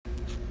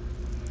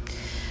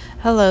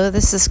Hello,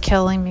 this is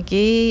Kelly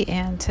McGee,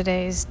 and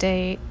today's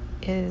date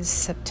is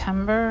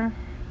September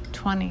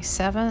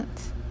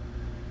 27th,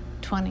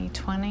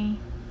 2020.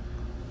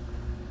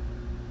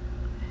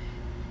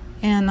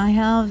 And I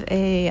have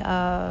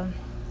a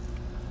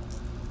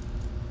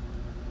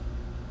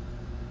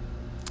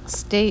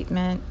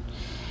statement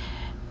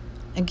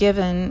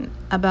given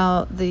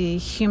about the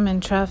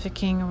human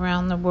trafficking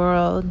around the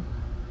world,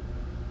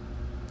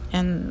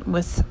 and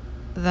with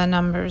the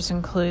numbers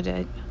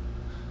included.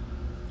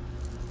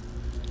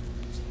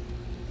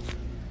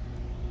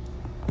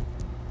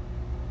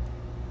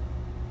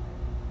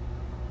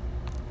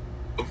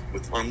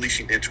 With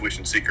Unleashing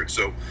Intuition Secrets.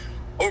 So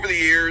over the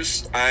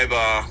years, I've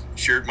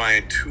shared my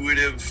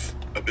intuitive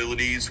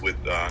abilities with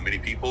many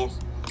people.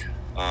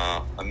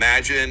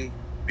 Imagine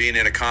being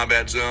in a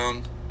combat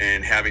zone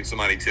and having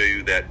somebody tell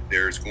you that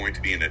there's going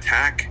to be an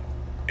attack,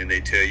 and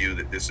they tell you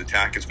that this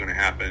attack is going to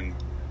happen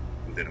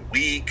within a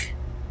week,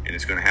 and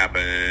it's going to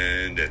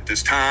happen at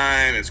this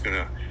time, it's going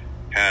to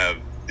have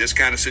this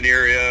kind of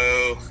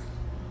scenario,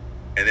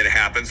 and then it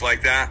happens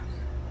like that.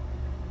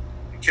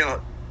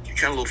 You're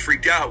kind of a little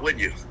freaked out,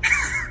 wouldn't you?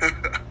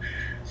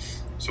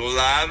 So a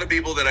lot of the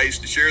people that I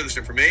used to share this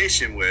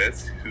information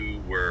with, who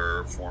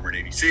were former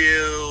Navy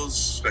SEALs,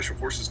 Special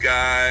Forces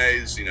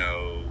guys,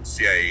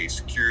 CIA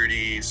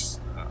securities,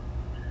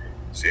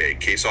 CIA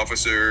case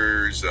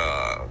officers,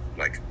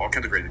 like all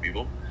kinds of crazy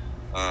people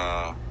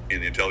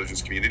in the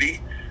intelligence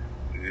community,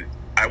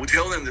 I would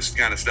tell them this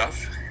kind of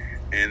stuff,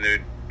 and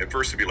at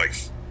first they'd be like,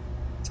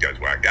 "This guy's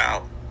whacked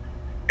out,"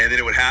 and then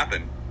it would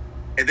happen,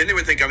 and then they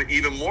would think I'm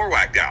even more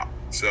whacked out.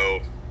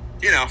 So,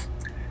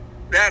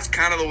 that's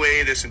kind of the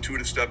way this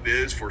intuitive stuff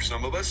is for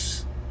some of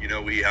us.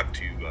 We have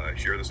to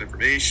share this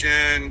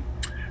information.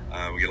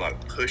 We get a lot of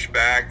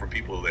pushback from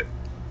people that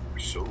are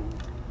so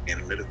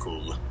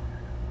analytical.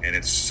 And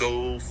it's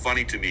so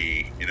funny to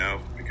me,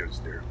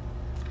 because they're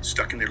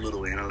stuck in their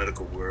little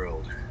analytical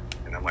world.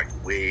 And I'm like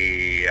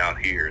way out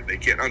here. They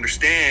can't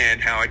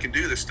understand how I can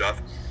do this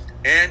stuff.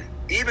 And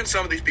even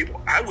some of these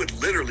people, I would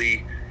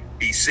literally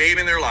be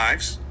saving their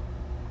lives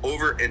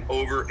over and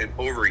over and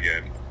over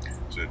again.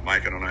 I said,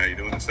 "Mike, I don't know how you're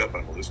doing this stuff, but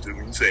I'm going to listen to it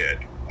when you say it.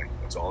 Like,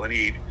 that's all I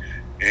need."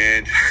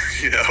 And,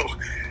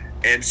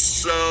 and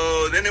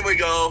so then we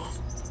go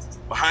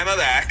behind my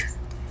back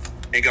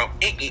and go,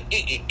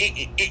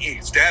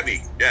 stab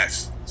me.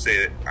 Yes.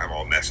 Say that I'm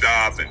all messed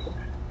up and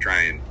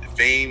try and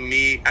defame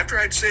me after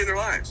I'd saved their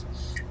lives.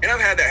 And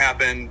I've had that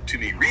happen to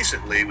me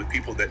recently with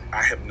people that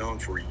I have known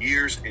for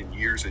years and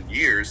years and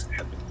years,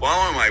 have been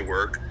following my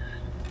work,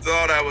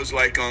 thought I was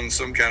like on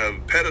some kind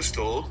of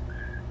pedestal,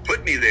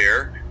 put me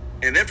there,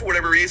 and then for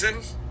whatever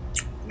reason,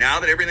 now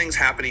that everything's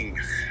happening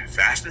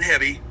fast and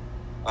heavy,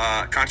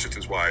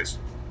 consciousness-wise,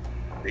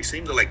 they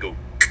seem to go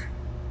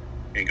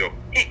and go,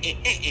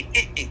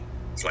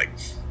 It's like,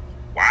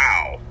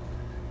 wow.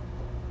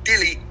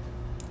 Delete.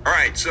 All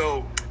right,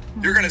 so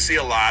you're going to see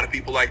a lot of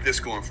people like this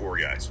going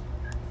forward, guys.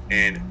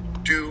 And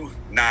do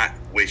not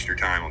waste your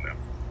time on them,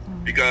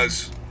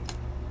 because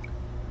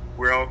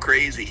we're all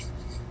crazy,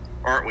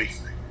 aren't we?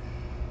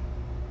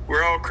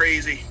 We're all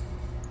crazy.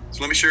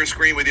 So let me share a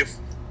screen with you.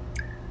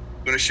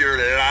 I'm going to share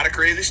a lot of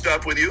crazy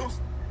stuff with you.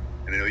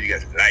 And I know you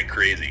guys like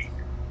crazy.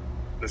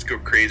 Let's go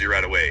crazy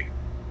right away.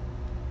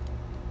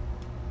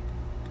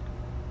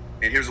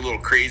 And here's a little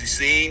crazy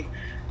scene,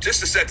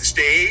 just to set the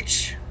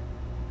stage.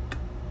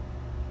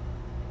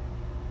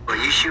 Well,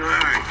 you sure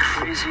are a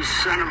crazy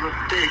son of a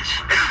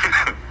bitch.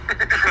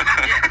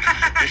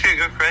 You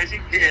think I go crazy?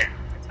 Yeah.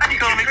 You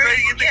calling me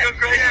crazy? You think I'm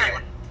crazy?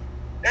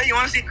 Yeah, you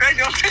want to see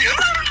crazy? I'll tell you.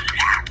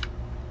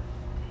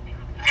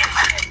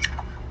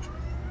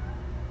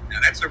 Now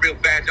that's a real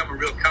badge. I'm a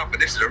real cop,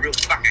 and this is a real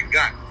fucking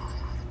gun.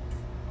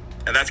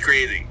 And that's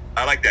crazy.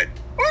 I like that.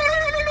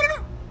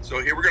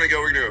 So here we're going to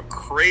go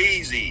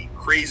crazy,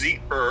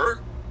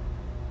 crazier,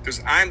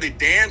 because I'm the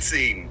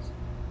dancing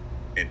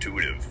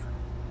intuitive.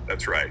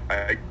 That's right.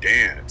 I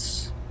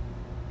dance.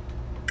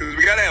 Because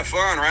we got to have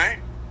fun, right?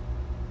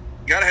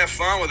 Got to have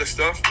fun with this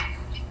stuff.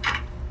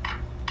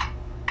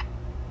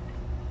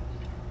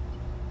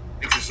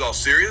 Think this is all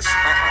serious?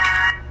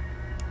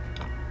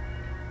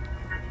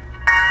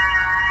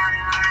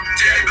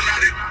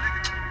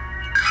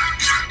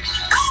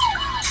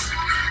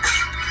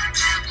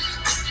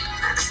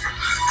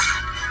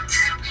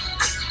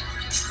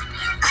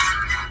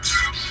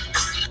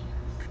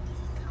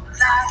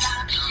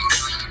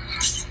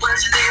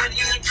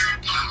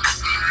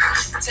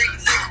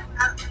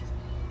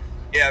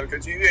 Yeah,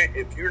 because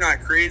if you're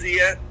not crazy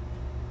yet,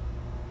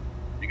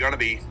 you're gonna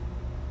be,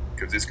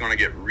 because it's gonna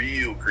get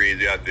real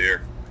crazy out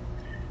there.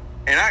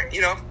 And I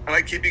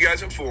like to keep you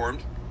guys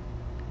informed,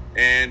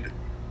 and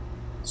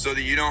so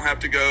that you don't have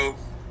to go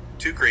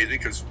too crazy,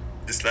 because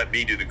just let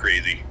me do the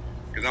crazy,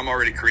 because I'm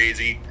already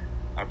crazy.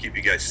 I'll keep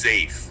you guys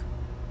safe.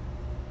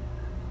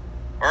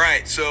 All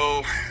right,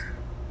 so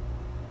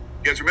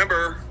you guys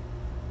remember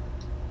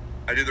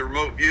I did the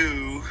remote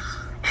view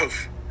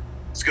of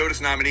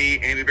SCOTUS nominee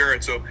Amy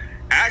Barrett. So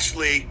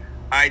actually,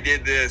 I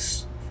did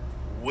this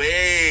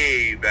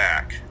way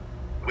back,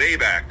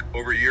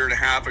 over a year and a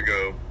half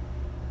ago,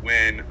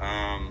 when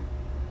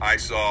I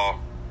saw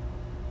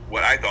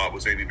what I thought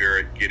was Amy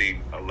Barrett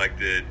getting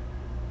elected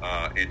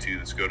into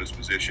the SCOTUS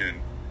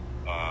position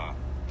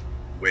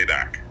way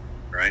back,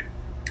 right?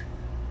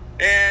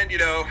 And, you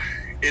know,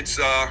 it's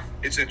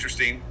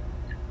interesting.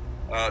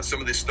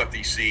 Some of this stuff that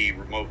you see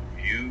remote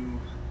view,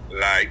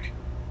 like,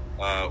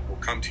 will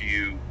come to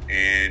you,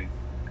 and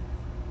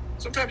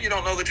sometimes you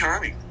don't know the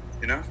timing,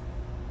 you know?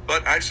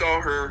 But I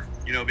saw her,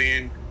 you know,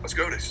 being a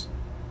SCOTUS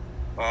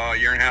a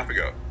year and a half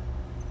ago.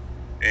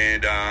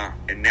 And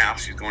now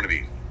she's going to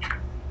be.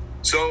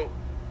 So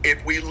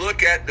if we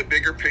look at the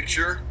bigger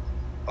picture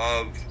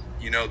of,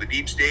 you know, the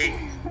deep state,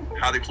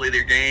 how they play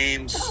their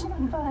games,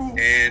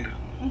 and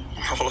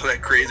all of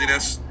that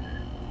craziness,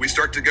 we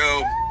start to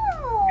go,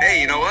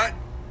 hey, you know what?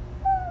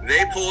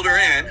 They pulled her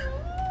in.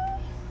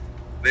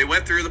 They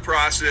went through the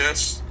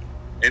process,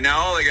 and now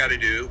all they got to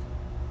do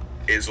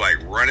is like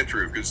run it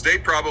through, because they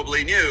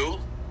probably knew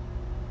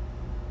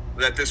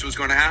that this was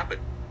going to happen,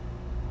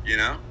 you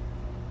know?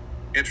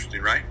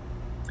 Interesting, right?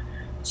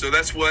 So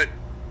that's what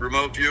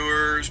remote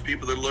viewers,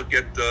 people that look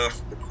at the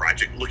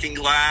Project Looking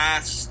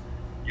Glass,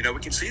 you know, we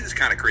can see this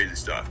kind of crazy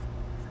stuff.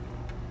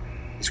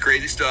 This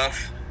crazy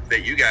stuff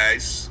that you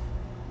guys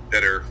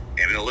that are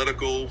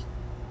analytical,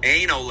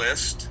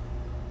 analyst,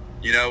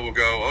 you know, will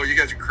go, oh, you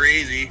guys are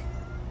crazy.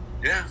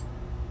 Yeah,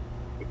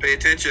 but pay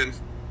attention,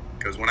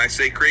 because when I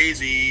say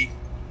crazy,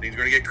 things are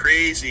going to get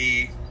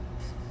crazy.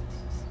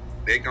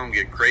 They're going to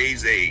get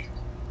crazy.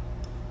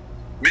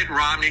 Mitt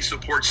Romney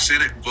supports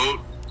Senate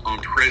vote on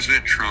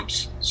President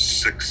Trump's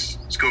sixth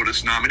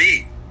SCOTUS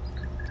nominee.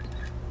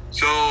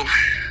 So,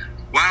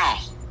 wow.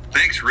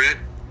 Thanks,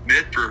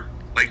 Mitt, for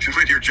like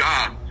doing your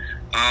job.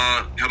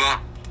 How about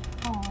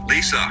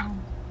Lisa?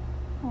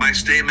 My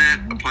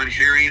statement upon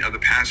hearing of the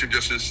passive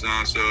justice.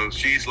 So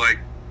she's like,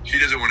 she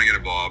doesn't want to get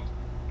involved.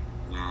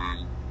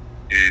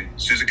 And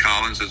Susan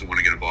Collins doesn't want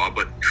to get involved.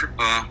 But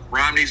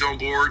Romney's on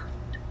board.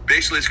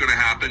 Basically, it's going to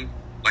happen,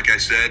 like I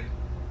said.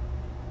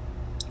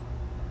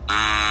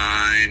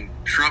 And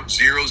Trump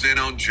zeroes in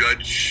on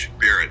Judge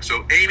Barrett.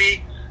 So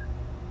Amy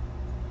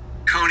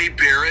Coney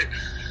Barrett.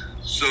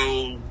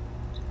 So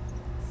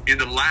in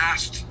the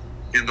last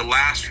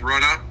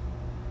run-up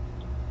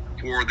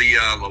for the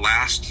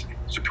last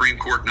Supreme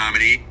Court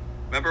nominee,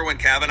 remember when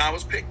Kavanaugh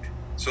was picked?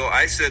 So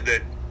I said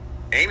that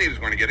Amy was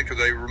going to get it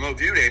because I remote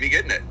viewed Amy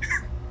getting it.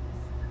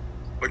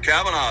 But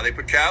Kavanaugh, they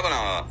put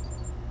Kavanaugh.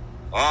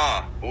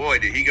 Ah, boy,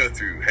 did he go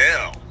through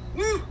hell.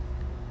 Woo!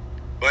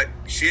 But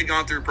she had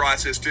gone through a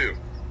process too.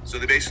 So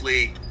they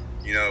basically,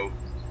 you know,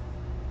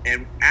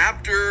 and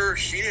after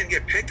she didn't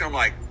get picked, I'm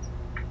like,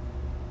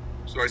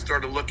 so I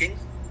started looking.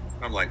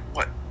 I'm like,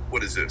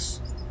 what is this?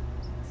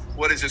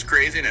 What is this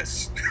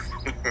craziness?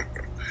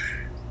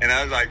 And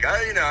I was like,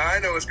 I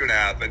know what's going to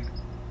happen.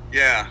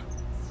 Yeah.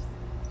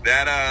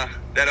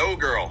 That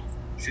old girl,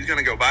 she's going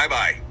to go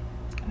bye-bye.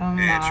 Oh,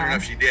 and sure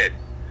enough, she did.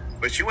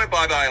 But she went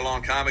bye-bye a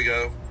long time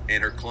ago,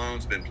 and her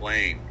clone's been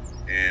playing.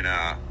 And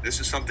this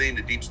is something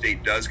the deep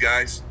state does,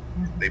 guys.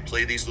 They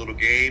play these little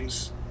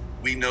games.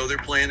 We know they're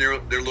playing their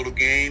little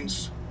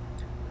games,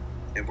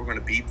 and we're going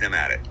to beat them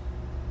at it.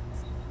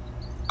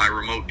 I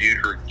remote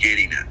viewed her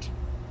getting it.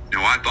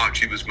 Now, I thought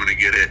she was going to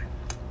get it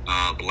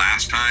the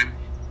last time,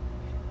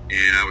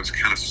 and I was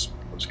kind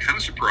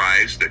of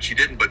surprised that she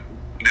didn't. But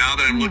now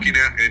that I'm looking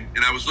at,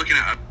 and I was looking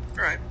at, all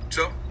right,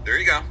 so there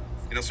you go.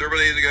 You know, several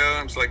days ago,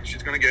 I was like,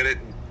 she's going to get it.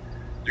 And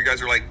you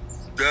guys are like,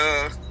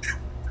 duh.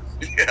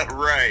 Yeah,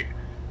 right.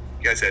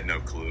 You guys had no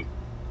clue.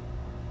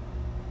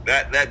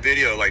 That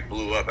video like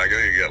blew up. I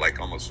got like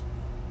almost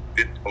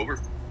over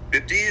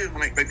 50,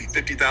 maybe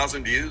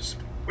 50,000 views,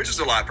 which is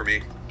a lot for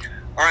me.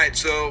 All right,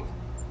 so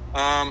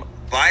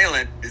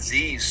violent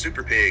disease,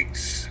 super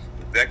pigs,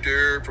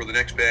 vector for the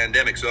next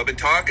pandemic. So I've been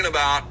talking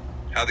about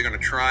how they're going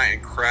to try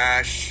and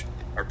crash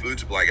our food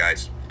supply,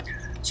 guys.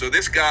 So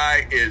this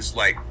guy is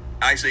like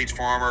Ice Age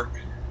farmer.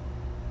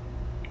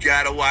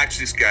 Gotta watch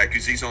this guy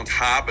because he's on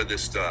top of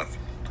this stuff,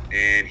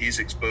 and he's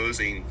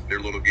exposing their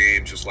little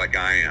games just like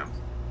I am.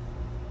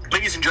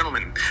 Ladies and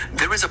gentlemen,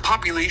 there is a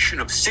population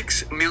of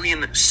 6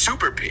 million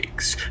super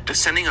pigs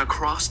descending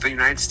across the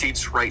United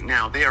States right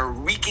now. They are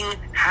wreaking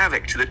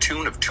havoc to the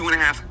tune of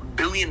 $2.5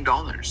 billion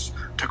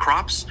to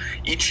crops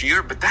each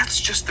year, but that's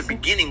just the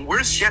beginning.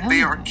 Worse yet,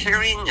 they are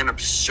carrying an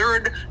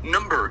absurd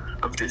number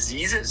of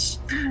diseases,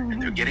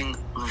 and they're getting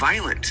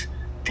violent.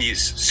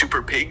 These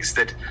super pigs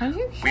that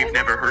we've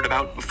never heard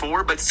about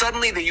before, but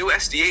suddenly the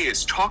USDA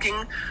is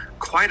talking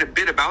quite a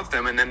bit about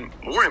them, and then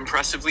more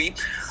impressively,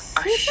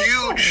 a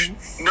huge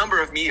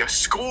number of media,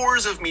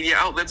 scores of media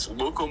outlets,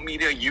 local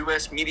media,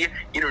 US media,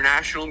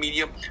 international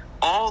media,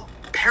 all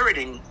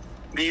parroting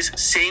these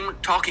same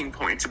talking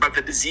points about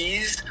the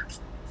diseased.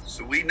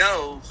 So we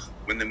know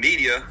when the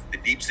media, the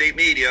deep state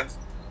media,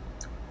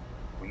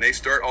 when they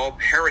start all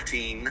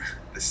parroting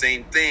the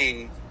same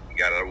thing, you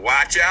gotta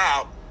watch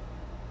out.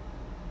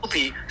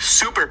 The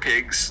super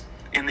pigs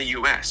in the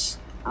US,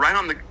 right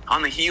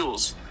on the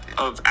heels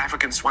of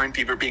African swine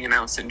fever being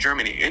announced in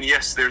Germany. And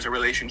yes, there's a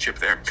relationship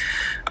there.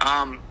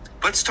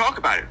 let's talk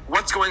about it.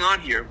 What's going on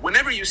here?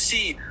 Whenever you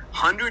see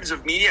hundreds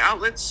of media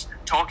outlets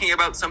talking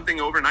about something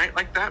overnight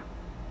like that,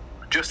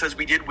 just as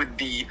we did with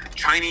the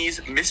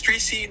Chinese mystery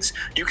seeds,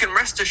 you can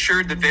rest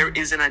assured that there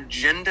is an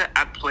agenda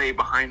at play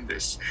behind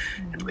this.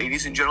 And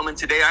ladies and gentlemen,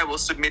 today I will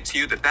submit to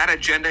you that that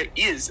agenda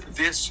is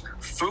this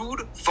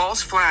food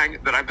false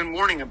flag that I've been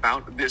warning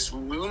about, this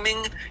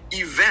looming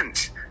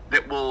event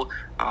that will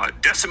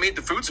decimate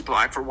the food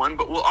supply, for one,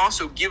 but will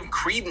also give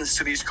credence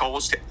to these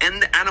calls to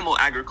end animal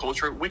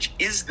agriculture, which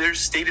is their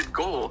stated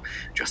goal.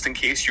 Just in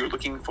case you're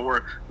looking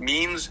for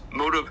means,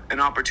 motive, and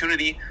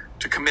opportunity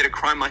to commit a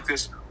crime like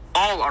this,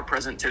 all are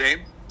present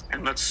today,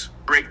 and let's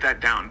break that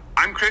down.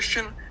 I'm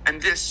Christian,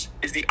 and this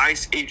is the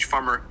Ice Age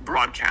Farmer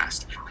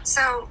broadcast.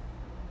 So,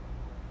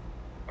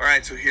 All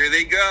right, so here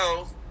they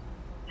go.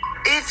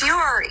 if you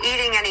are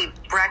eating any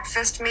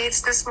breakfast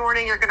meats this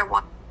morning, you're going to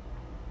want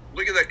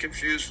Look at that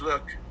confused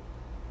look.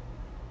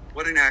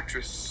 What an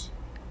actress.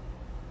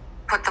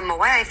 to put them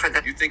away for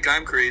the You think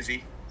I'm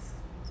crazy?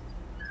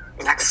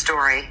 next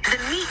story. The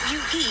meat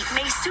you eat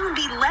may soon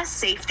be less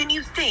safe than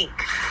you think.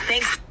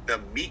 Thanks The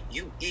meat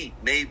you eat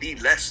may be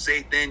less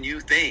safe than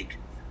you think.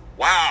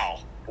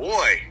 Wow,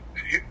 boy,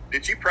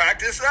 did you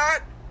practice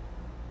that?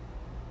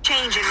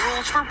 change in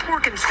rules for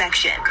pork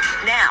inspection,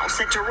 now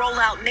set to roll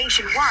out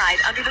nationwide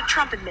under the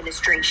Trump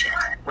administration.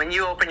 When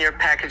you open your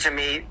package of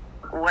meat,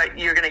 what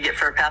you're going to get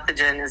for a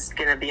pathogen is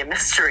going to be a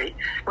mystery.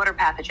 What are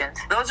pathogens?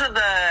 Those are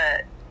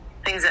the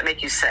things that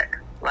make you sick,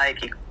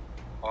 like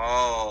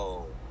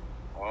Oh,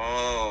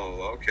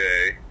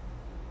 okay.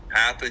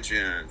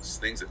 Pathogens,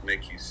 things that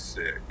make you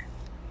sick.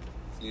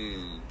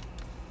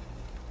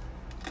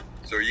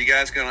 So are you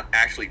guys going to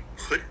actually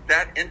put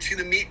that into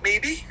the meat,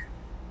 maybe?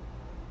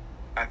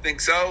 I think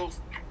so.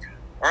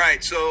 All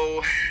right.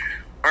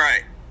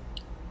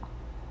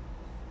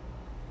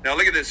 Now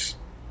look at this.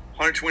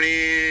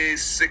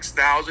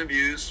 126,000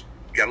 views.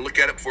 You got to look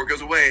at it before it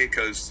goes away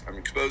because I'm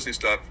exposing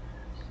stuff.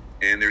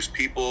 And there's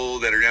people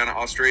that are down in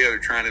Australia that are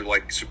trying to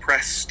like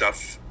suppress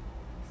stuff.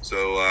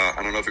 So I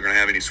don't know if they're going to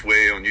have any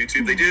sway on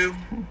YouTube. They do.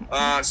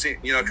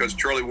 Because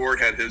Charlie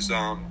Ward had his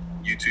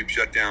YouTube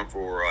shut down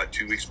for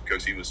 2 weeks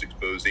because he was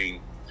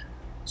exposing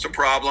some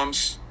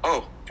problems.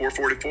 Oh,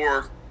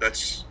 444.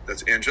 That's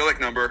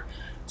angelic number.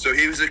 So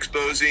he was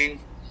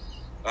exposing,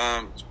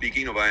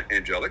 speaking of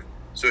angelic,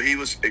 so he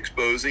was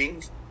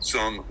exposing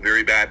some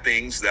very bad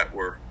things that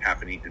were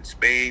happening in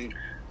Spain.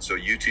 So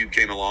YouTube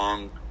came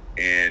along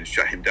and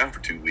shut him down for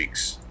 2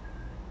 weeks.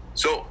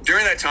 So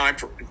during that time,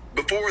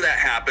 before that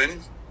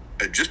happened,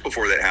 just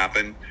before that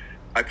happened,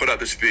 I put out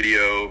this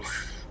video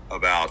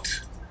about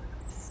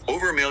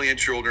over 1 million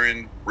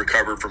children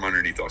recovered from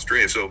underneath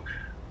Australia. So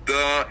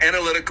the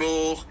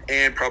analytical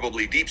and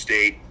probably deep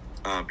state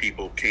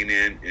people came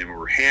in and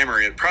were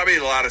hammering. Probably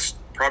a lot of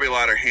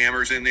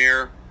hammers in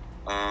there.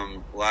 A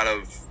lot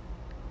of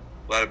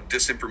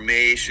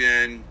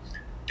disinformation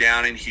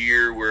down in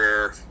here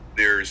where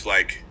there's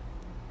like,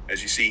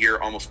 as you see here,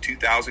 almost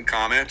 2,000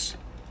 comments.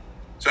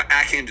 So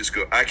I can't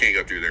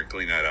go through there and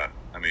clean that up.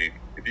 I mean,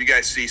 if you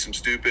guys see some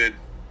stupid,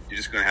 you're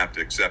just going to have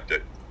to accept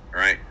it. All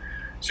right.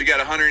 So you got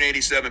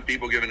 187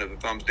 people giving it the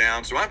thumbs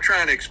down. So I'm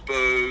trying to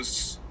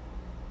expose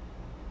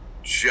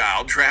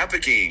child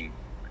trafficking,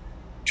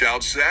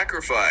 child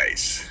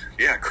sacrifice.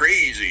 Yeah,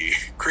 crazy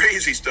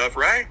stuff,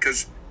 right?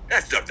 Because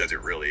that stuff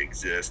doesn't really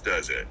exist,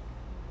 does it?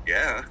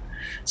 Yeah.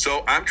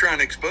 So I'm trying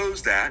to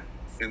expose that.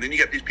 And then you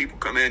got these people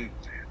come in.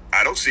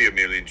 I don't see 1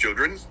 million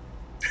children.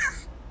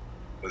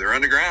 But they're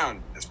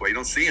underground. That's why you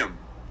don't see them.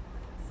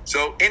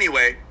 So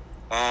anyway,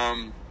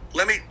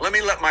 let me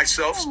let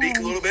myself speak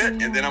a little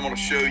bit, and then I'm going to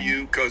show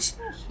you, because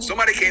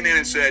somebody came in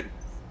and said,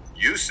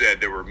 you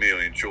said there were 1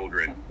 million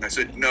children. And I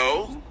said,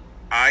 no,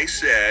 I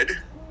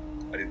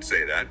didn't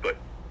say that, but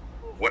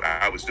what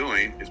I was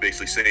doing is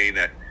basically saying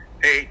that,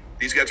 hey,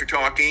 these guys are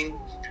talking.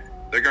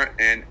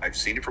 And I've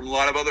seen it from a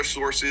lot of other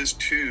sources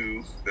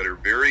too that are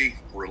very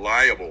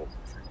reliable.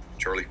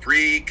 Charlie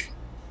Freak,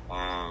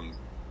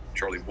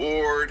 Charlie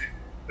Ward,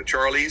 the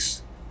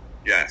Charlies,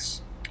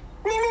 yes.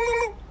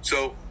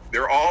 So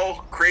they're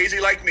all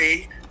crazy like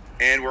me,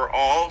 and we're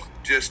all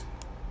just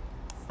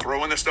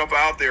throwing the stuff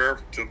out there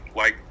to,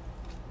 like,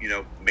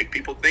 make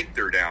people think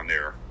they're down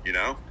there,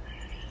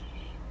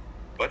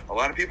 But a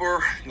lot of people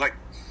are like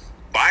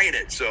buying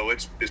it, so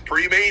it's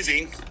pretty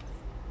amazing.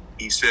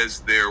 He says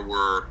there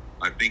were,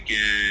 I think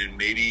in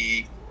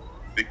maybe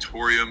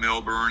Victoria,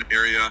 Melbourne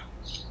area,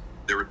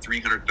 there were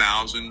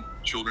 300,000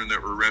 children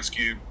that were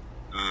rescued.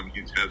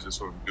 He has this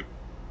sort of good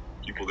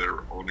people that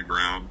are on the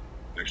ground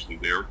actually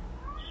there.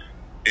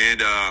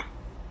 And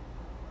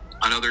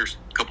I know there's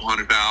a couple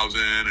 100,000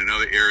 in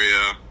another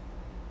area.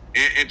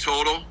 In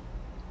total,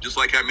 just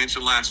like I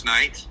mentioned last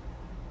night,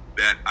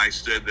 that I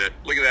said that,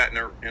 look at that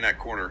in that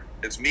corner.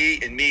 It's me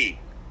and me.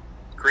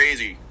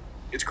 Crazy.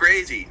 It's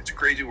crazy. It's a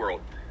crazy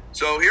world.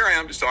 So here I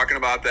am just talking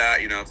about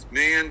that,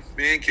 man,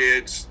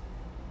 kids.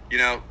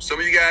 Some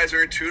of you guys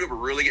are intuitive, are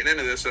really getting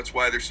into this. That's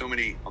why there's so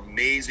many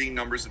amazing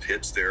numbers of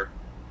hits there.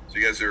 So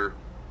you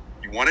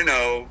want to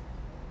know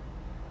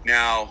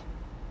now,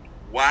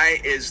 why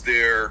is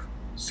there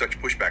such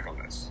pushback on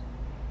this?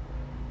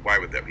 Why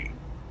would that be?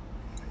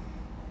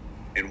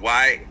 And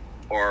why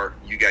are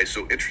you guys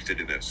so interested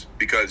in this?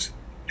 Because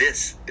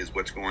this is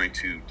what's going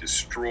to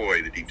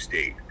destroy the deep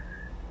state.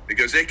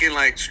 Because they can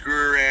like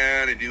screw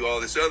around and do all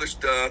this other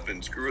stuff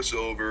and screw us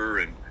over.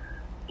 And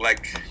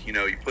like, you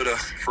know, you put a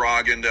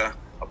frog into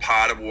a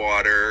pot of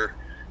water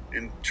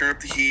and turn up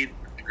the heat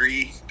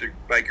degree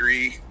by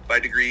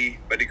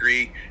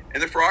degree,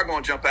 and the frog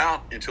won't jump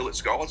out until it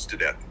scalds to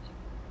death.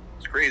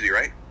 It's crazy,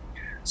 right?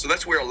 So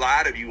that's where a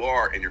lot of you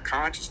are in your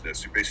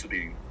consciousness. You're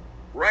basically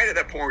right at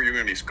that point where you're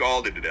going to be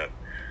scalded to death.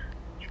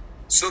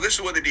 So this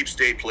is what the deep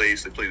state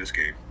plays. They play this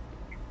game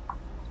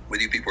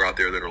with you people out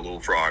there that are little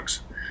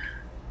frogs.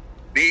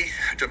 Me,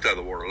 I jumped out of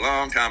the water a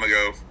long time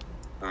ago,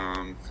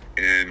 and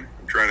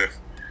I'm trying to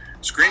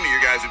scream at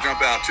you guys to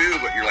jump out too,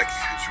 but you're like,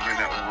 you're in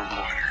that warm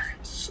water.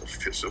 It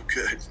feels so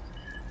good.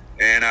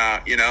 And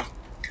you know,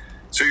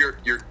 so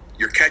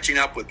you're catching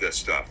up with this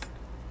stuff.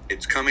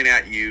 It's coming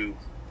at you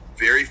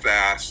very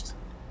fast,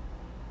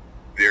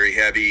 very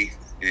heavy,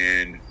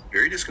 and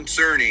very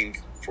disconcerting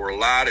for a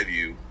lot of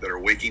you that are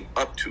waking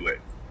up to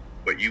it.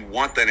 But you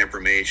want that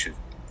information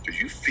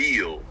because you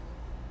feel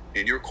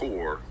in your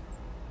core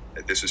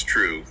that this is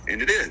true,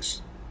 and it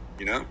is.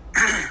 You know,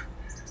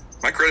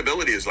 my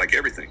credibility is like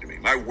everything to me.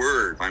 My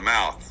word, my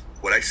mouth,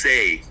 what I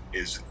say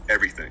is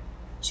everything.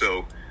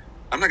 So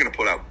I'm not going to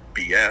put out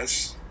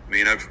BS. I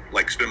mean, I've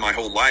like spent my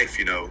whole life,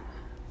 you know,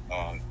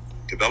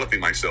 developing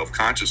myself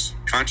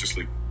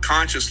consciously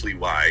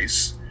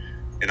wise,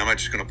 and I'm not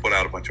just going to put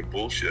out a bunch of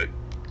bullshit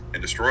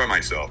and destroy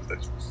myself.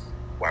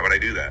 Why would I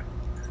do that?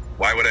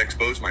 Why would I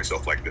expose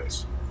myself like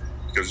this?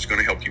 Because it's going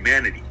to help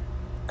humanity,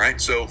 right?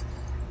 So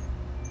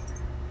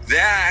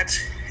that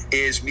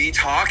is me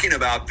talking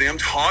about them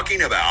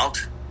talking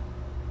about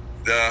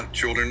the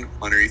children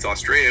underneath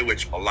Australia,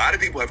 which a lot of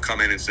people have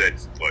come in and said,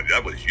 well,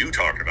 that was you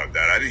talking about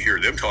that. I didn't hear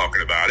them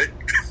talking about it.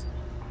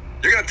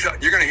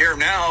 You're gonna hear them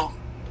now,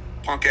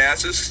 punk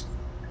asses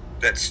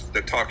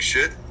that talk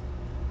shit.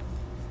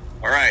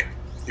 All right,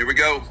 here we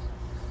go.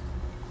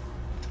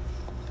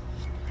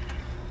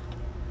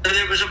 And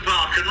it was a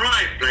park and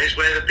ride place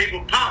where the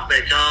people parked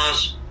their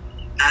cars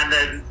and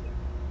then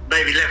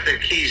maybe left their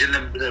keys in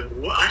the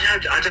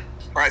I don't.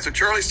 All right, so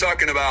Charlie's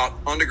talking about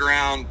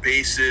underground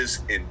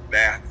bases in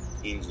Bath,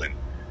 England.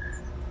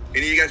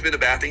 Any of you guys been to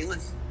Bath,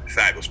 England?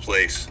 Fabulous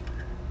place.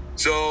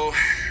 So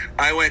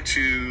I went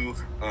to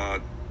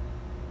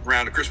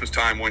around the Christmas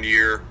time one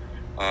year,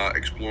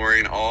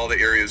 exploring all the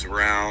areas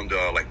around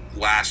like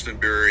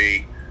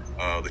Glastonbury,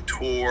 the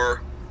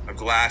tour of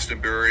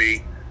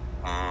Glastonbury,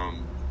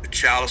 the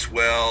Chalice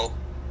Well,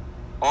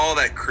 all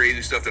that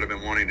crazy stuff that I've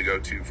been wanting to go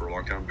to for a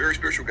long time. Very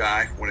spiritual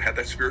guy, want to have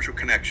that spiritual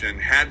connection,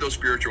 had those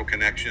spiritual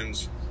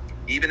connections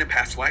even in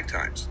past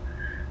lifetimes.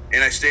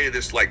 And I stayed at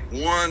this like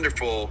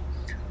wonderful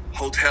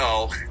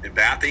hotel in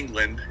Bath,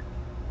 England,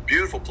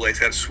 beautiful place,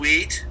 had a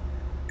suite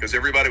because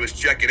everybody was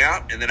checking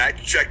out. And then I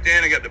checked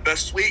in, I got the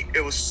best suite.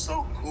 It was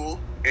so cool.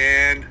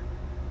 And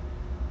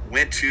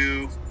went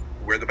to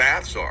where the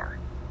baths are.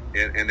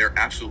 And they're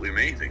absolutely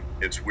amazing.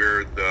 It's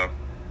where the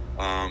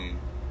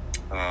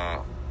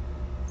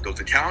those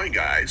Italian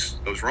guys,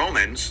 those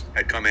Romans,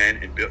 had come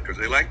in and built, because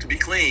they liked to be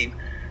clean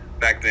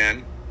back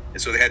then.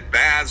 And so they had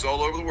baths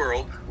all over the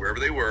world, wherever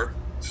they were.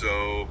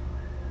 So,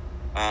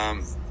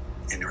 and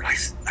they were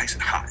nice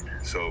and hot.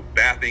 So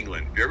Bath,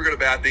 England. If you ever go to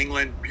Bath,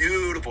 England,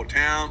 beautiful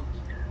town.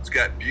 It's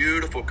got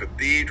beautiful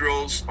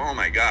cathedrals. Oh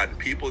my God, the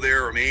people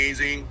there are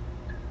amazing.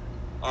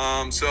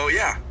 So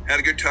yeah, had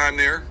a good time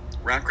there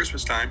around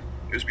Christmas time.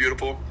 It was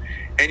beautiful.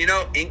 And you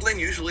know, England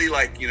usually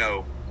like, you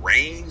know,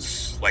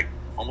 rains like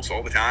almost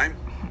all the time.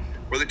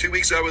 For the 2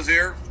 weeks I was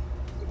there,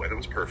 the weather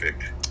was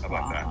perfect. How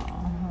about that?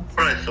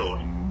 What I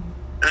thought.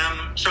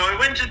 So I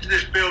went into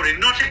this building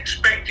not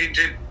expecting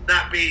to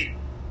be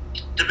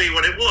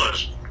what it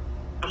was.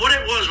 And what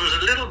it was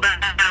a little man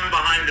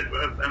behind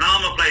an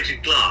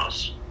armor-plated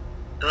glass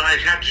that I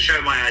had to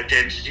show my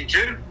identity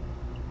to.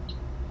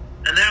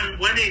 And then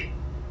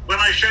when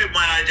I showed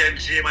my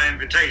identity and my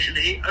invitation,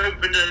 he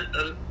opened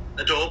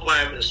a door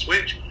by a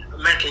switch, a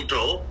metal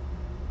door,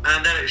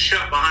 and then it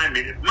shut behind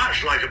me,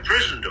 much like a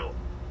prison door.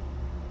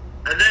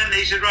 And then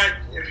he said, right,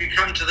 if you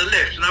come to the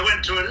lift. And I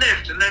went to a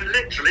lift, and then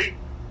literally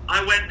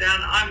I went down,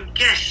 I'm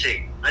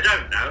guessing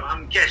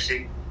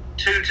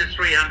 200 to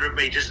 300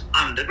 metres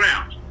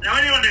underground. Now,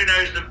 anyone who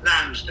knows the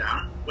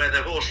Lansdowne, where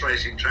the horse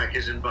racing track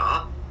is in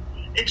Bath,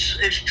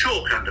 it's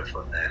chalk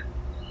underfoot there.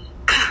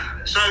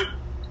 So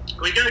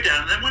we go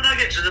down, and then when I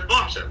get to the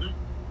bottom,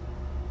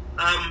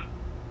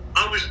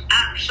 I was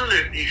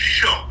absolutely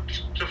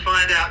shocked to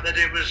find out that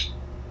it was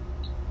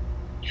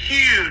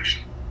huge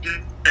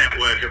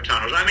network of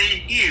tunnels. I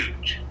mean,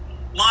 huge.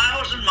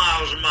 Miles and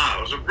miles and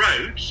miles of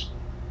roads,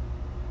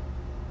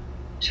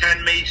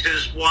 10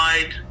 metres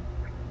wide,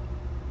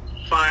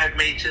 5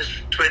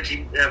 metres,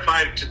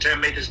 5 to 10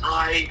 metres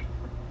high.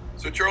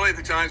 So Charlie at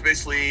the time is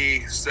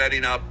basically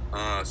setting up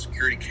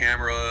security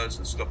cameras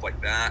and stuff like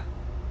that.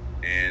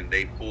 And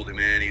they pulled him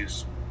in. He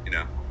was, you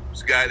know,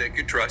 a guy they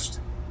could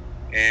trust.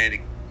 And he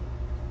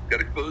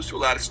got exposed to a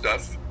lot of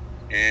stuff,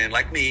 and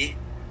like me,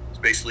 it's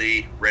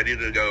basically ready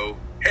to go,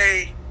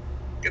 hey,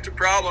 get some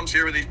problems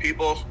here with these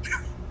people.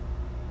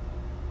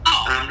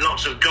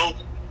 Lots of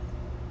gold.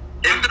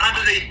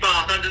 Underneath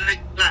Bath,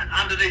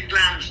 underneath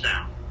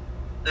Lansdowne.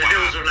 The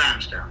hills of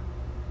Lansdowne.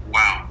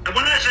 Wow. And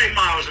when I say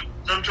miles,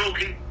 I'm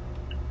talking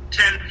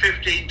 10,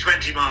 15,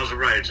 20 miles of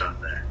roads under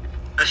there.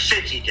 A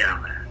city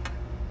down there,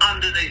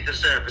 underneath the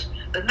surface,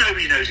 that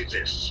nobody knows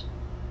exists.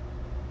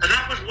 And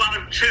that was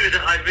one of two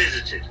that I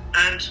visited.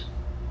 And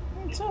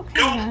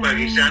golf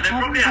bogeys down there,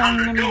 probably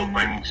 100 golf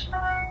bogeys,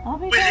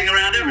 whizzing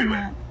around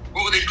everywhere.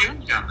 What were they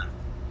doing down there?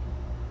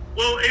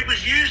 Well, it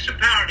was used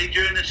apparently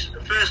during the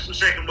First and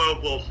Second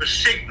World War for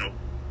signals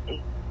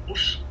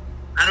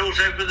and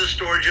also for the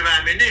storage of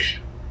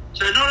ammunition.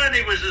 So not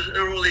only was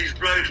there all these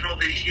roads and all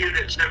these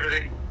units and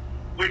everything,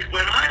 which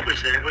when I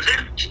was there was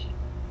empty.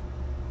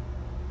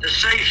 The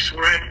safes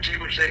were empty,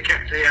 which they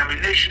kept the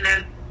ammunition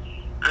in.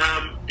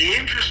 The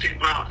interesting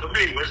part for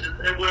me was that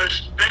there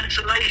was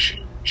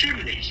ventilation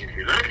chimneys, if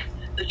you like,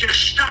 that just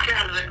stuck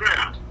out of the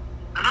ground.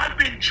 And I've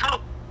been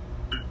told,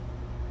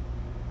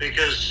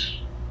 because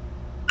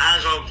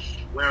as of,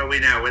 where are we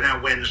now? We're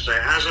now Wednesday.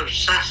 As of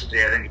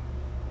Saturday, I think.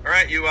 All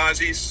right, you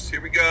Aussies,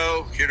 here we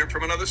go. Heard it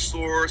from another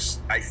source.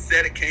 I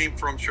said it came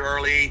from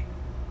Charlie.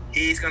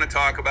 He's going to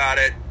talk about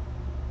it.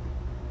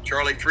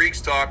 Charlie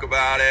Freaks talk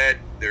about it.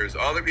 There's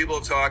other people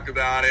who talked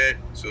about it.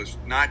 So it's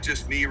not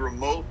just me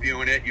remote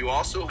viewing it. You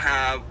also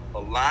have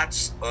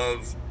lots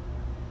of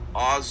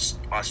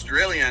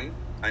Australian,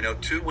 I know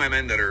 2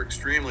 women that are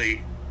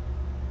extremely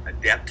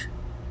adept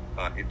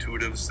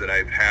intuitives that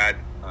I've had.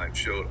 I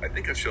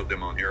think I've showed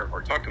them on here,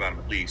 or talked about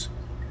them at least.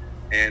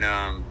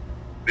 And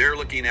they're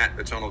looking at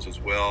the tunnels as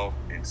well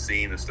and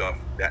seeing the stuff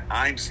that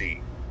I'm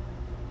seeing.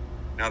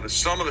 Now,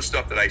 some of the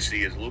stuff that I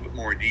see is a little bit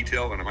more in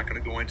detail, and I'm not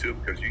going to go into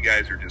it because you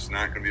guys are just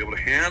not going to be able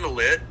to handle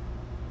it,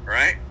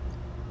 right?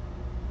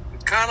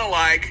 It's kind of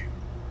like,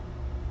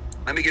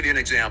 let me give you an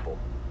example.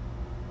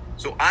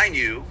 So I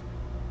knew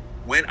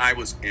when I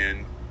was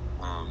in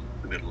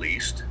the Middle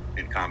East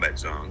in combat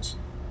zones,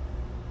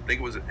 I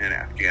think it was in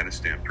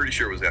Afghanistan, pretty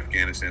sure it was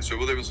Afghanistan. So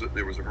there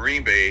was a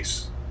Marine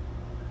base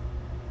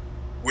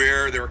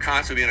where they were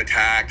constantly being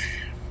attacked,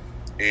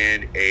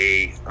 and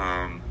they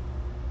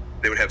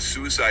would have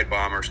suicide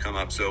bombers come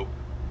up. So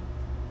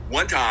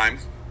one time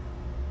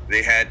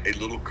they had a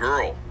little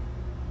girl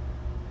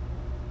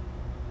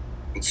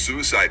with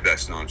suicide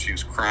vest on. She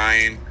was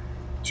crying.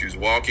 She was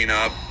walking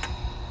up,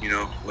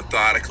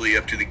 methodically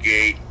up to the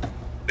gate.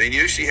 They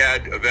knew she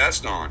had a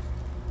vest on.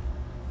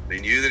 They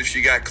knew that if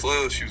she got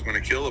close, she was going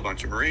to kill a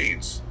bunch of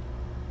Marines.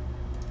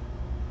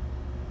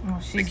 I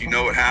think you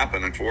know what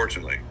happened,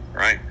 unfortunately,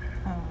 right?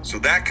 So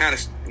that kind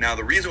of, now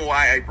the reason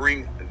why I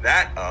bring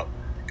that up,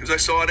 because I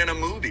saw it in a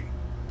movie.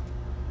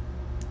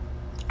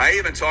 I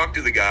even talked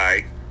to the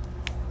guy,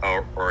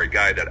 or a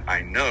guy that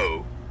I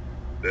know,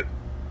 that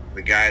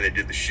the guy that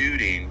did the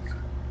shooting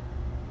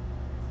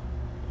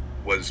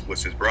was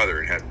his brother,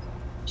 and had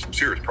some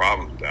serious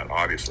problems with that,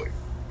 obviously.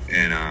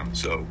 And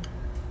so,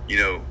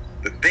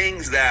 the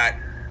things that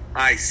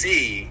I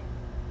see,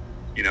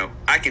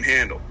 I can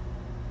handle.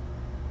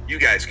 You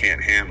guys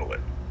can't handle it,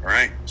 all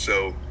right?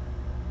 So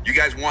you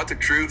guys want the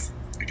truth?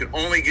 I can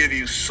only give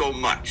you so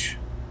much.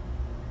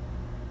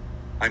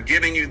 I'm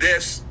giving you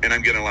this, and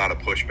I'm getting a lot of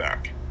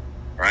pushback,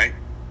 right?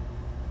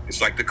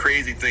 It's like the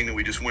crazy thing that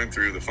we just went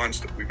through, the fun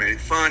stuff. We made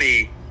it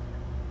funny,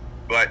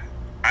 but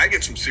I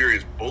get some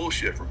serious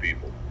bullshit from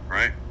people,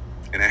 right?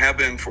 And I have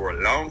been for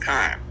a long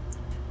time.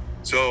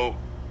 So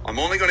I'm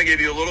only going to give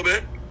you a little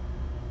bit.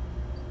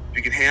 If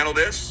you can handle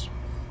this,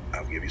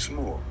 I'll give you some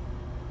more.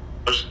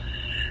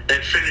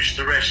 They'd finished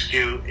the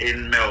rescue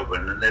in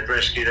Melbourne, and they'd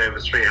rescued over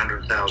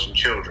 300,000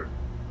 children.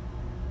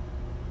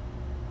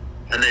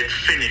 And they'd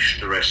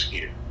finished the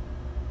rescue.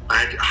 I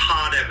had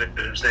hard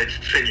evidence they'd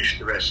finished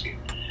the rescue.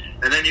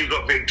 And then you've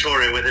got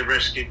Victoria, where they've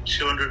rescued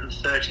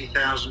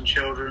 230,000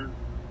 children.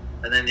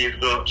 And then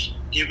you've got,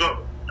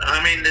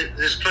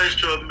 there's close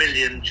to 1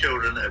 million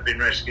children that have been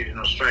rescued in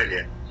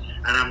Australia.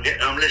 And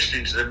I'm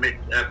listening to them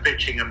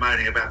bitching and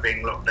moaning about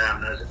being locked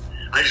down.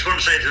 I just want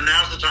to say to them,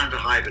 now's the time to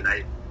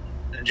hibernate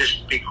and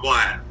just be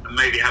quiet and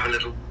maybe have a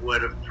little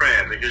word of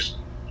prayer, because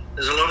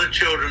there's a lot of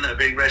children that are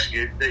being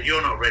rescued that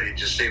you're not ready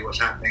to see what's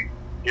happening.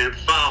 You're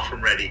far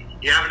from ready.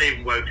 You haven't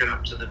even woken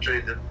up to the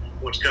truth of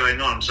what's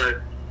going on. So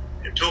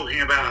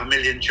talking about 1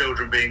 million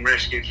children being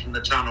rescued from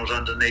the tunnels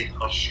underneath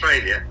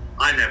Australia,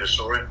 I never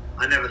saw it.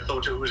 I never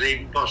thought it was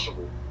even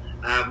possible.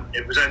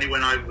 It was only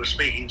when I was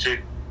speaking to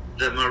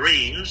the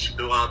Marines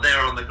who are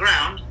there on the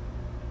ground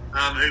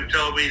who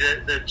told me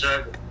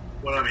that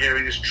what I'm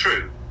hearing is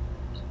true.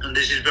 And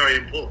this is very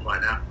important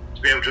right now,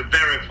 to be able to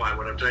verify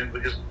what I'm saying,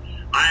 because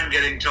I am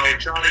getting told,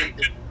 Charlie...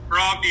 For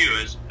our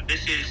viewers,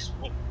 this is...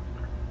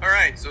 All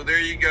right, so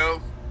there you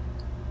go.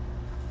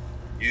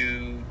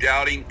 You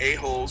doubting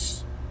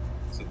a-holes.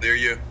 So there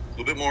you, a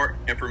little bit more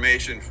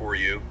information for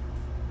you.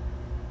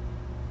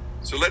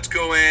 So let's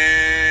go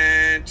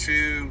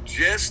into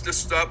just the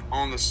stuff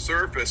on the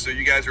surface. So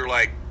you guys are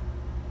like,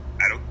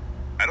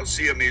 I don't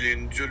see 1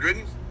 million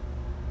children.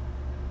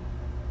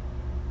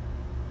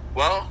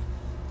 Well,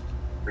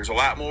 there's a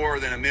lot more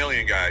than 1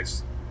 million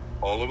guys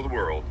all over the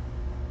world.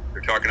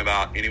 They're talking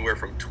about anywhere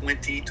from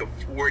 20 to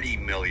 40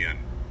 million.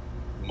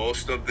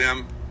 Most of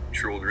them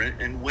children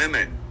and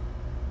women.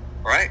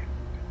 All right?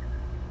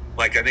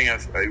 Like, I think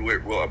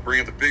I'll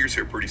bring up the figures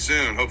here pretty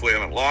soon. Hopefully I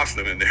haven't lost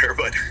them in there,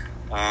 but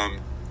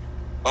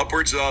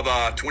upwards of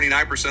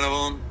 29%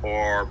 of them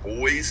are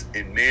boys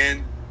and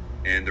men,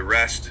 and the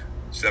rest,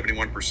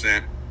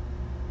 71%,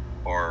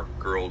 are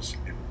girls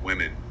and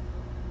women.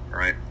 All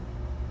right?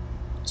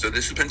 So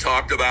this has been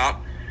talked about,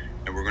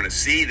 and we're going to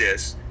see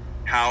this,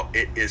 how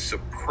it is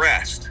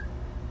suppressed.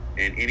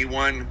 And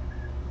anyone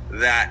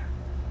that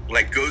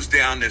goes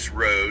down this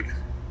road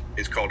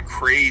is called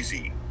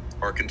crazy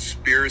or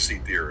conspiracy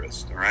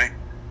theorist. All right?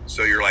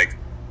 So you're like,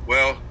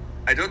 well,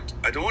 I don't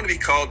want to be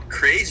called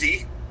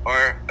crazy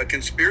or a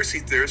conspiracy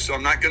theorist, so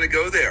I'm not going to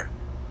go there.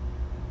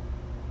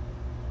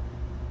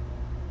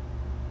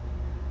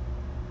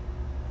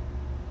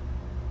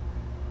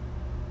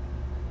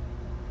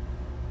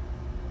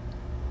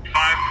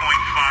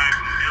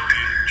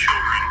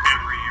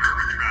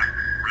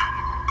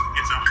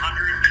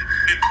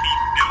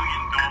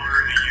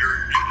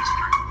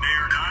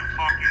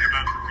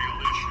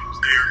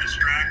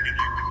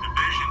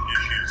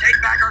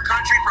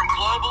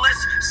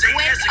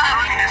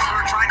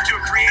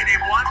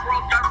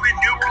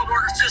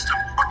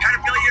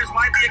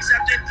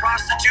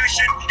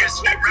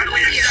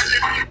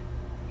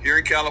 Here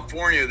in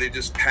California, they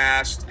just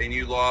passed a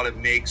new law that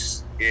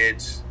makes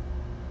it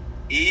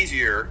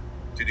easier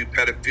to do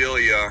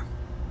pedophilia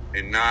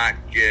and not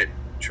get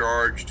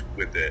charged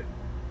with it,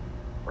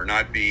 or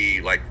not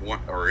be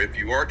or if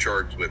you are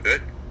charged with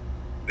it,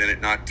 then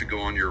it not to go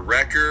on your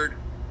record,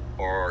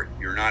 or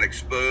you're not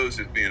exposed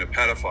as being a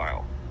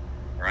pedophile.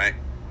 All right.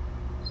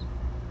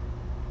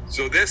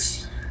 So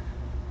this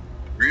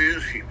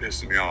really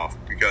pisses me off,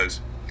 because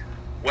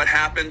what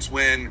happens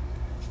when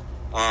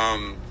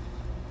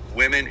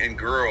women and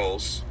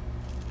girls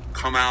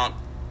come out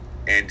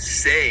and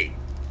say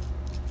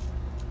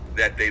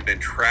that they've been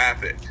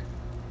trafficked?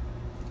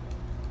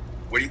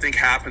 What do you think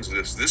happens to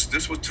this?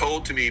 This was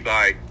told to me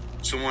by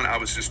someone I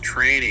was just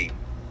training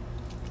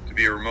to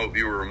be a remote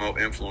viewer, remote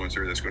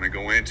influencer that's going to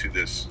go into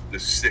this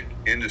sick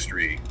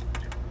industry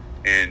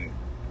and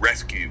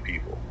rescue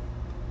people.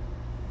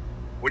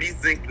 What do you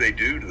think they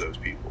do to those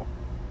people?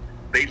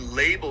 They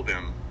label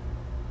them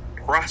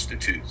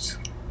prostitutes.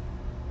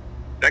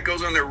 That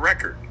goes on their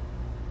record.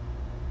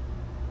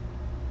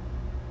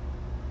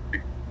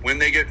 When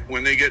they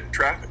get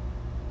trafficked,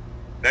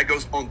 that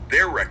goes on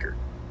their record.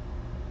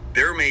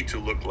 They're made to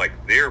look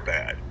like they're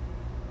bad.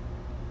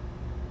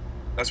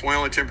 That's why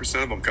only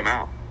 10% of them come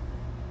out.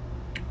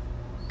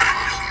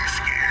 You're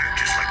scared,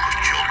 just like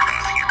those children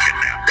causing you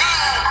kidnapped.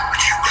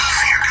 But you run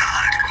for your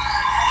God.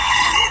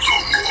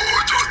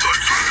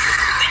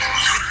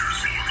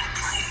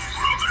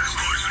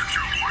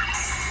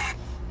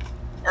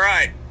 All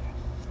right,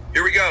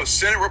 here we go.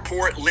 Senate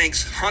report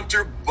links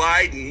Hunter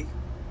Biden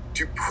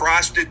to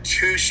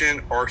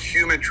prostitution or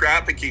human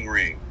trafficking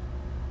ring.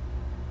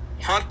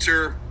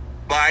 Hunter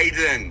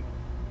Biden.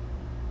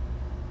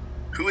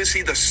 Who is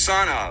he the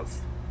son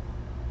of?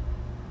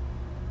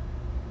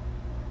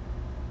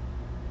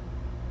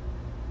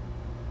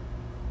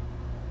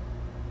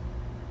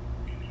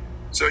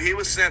 So he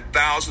was sent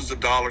thousands of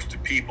dollars to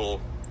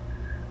people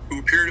who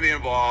appear to be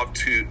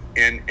involved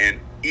in an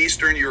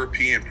Eastern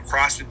European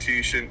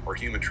prostitution or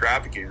human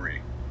trafficking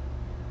ring.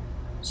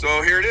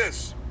 So here it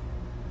is,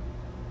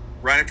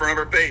 right in front of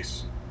our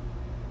face.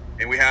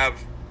 And we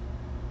have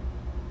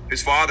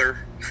his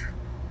father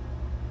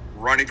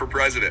running for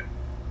president.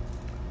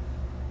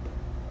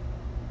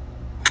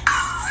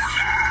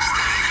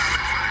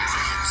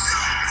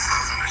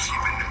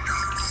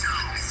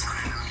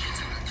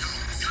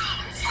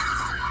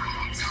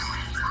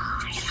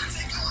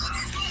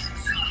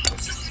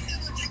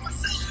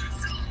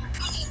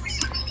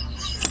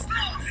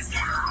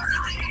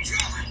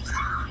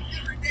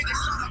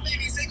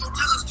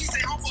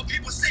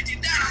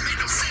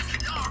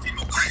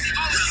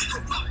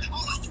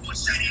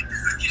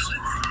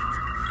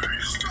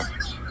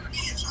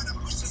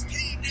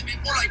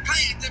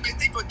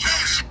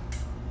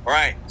 All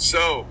right,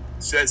 so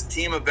it says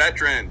team of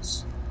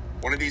veterans.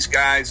 One of these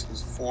guys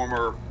is a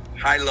former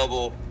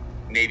high-level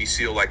Navy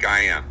SEAL like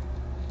I am.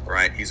 All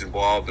right, he's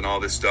involved in all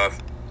this stuff.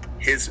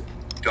 His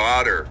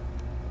daughter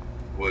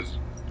was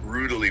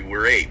brutally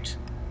raped,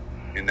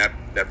 and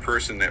that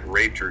person that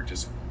raped her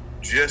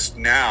just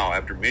now,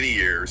 after many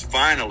years,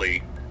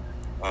 finally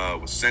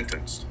was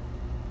sentenced.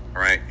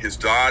 All right, his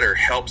daughter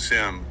helps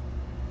him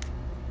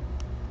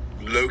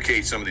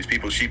locate some of these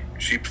people.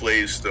 She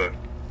plays the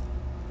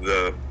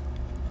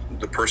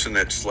person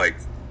that's like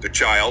the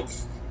child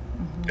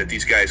that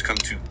these guys come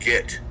to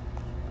get,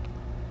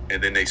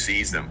 and then they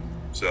seize them.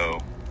 So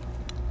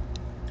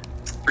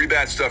pretty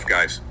bad stuff,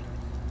 guys.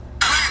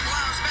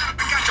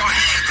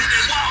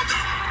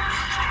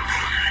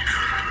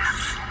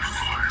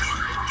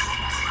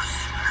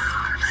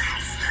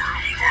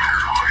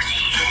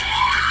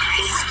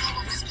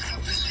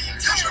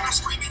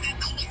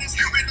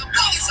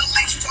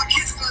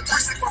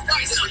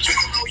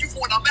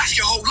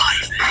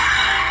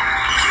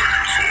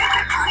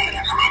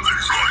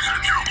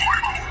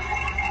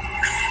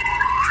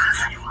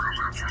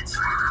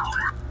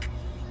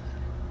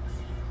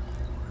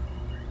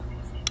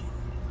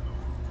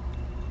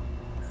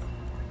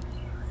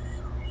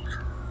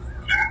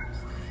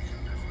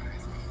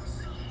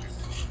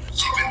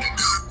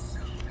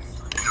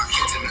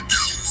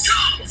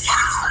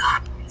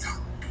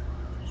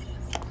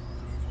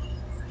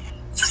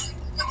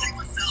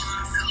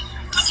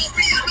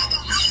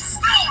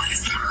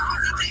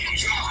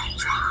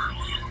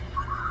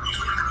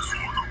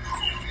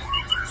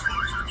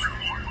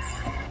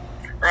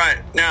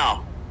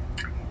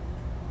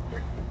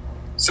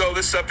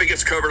 this stuff that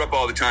gets covered up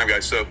all the time,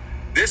 guys. So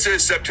this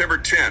is September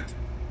 10th.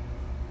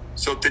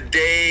 So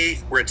today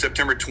we're at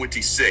September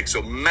 26th.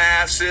 So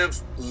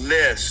massive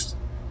list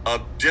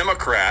of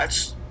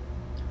Democrats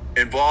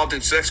involved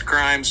in sex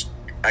crimes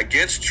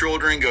against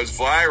children goes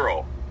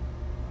viral.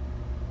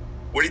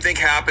 What do you think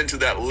happened to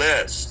that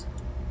list?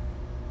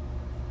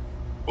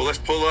 Well, let's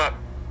pull up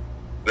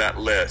that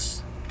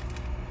list.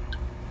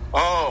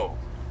 Oh,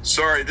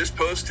 sorry, this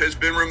post has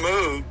been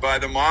removed by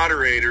the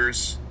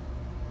moderators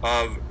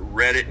of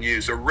Reddit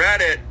News. So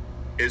Reddit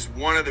is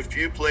one of the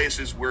few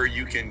places where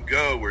you can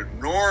go where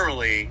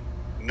normally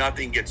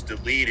nothing gets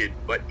deleted,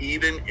 but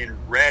even in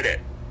Reddit,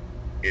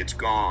 it's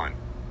gone.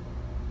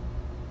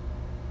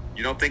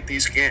 You don't think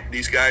these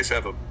guys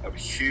have a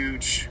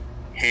huge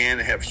hand,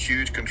 have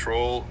huge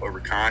control over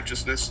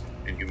consciousness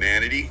and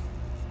humanity?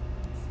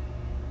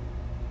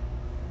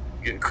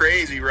 Getting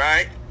crazy,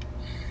 right?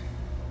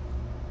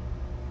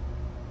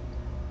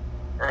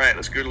 All right,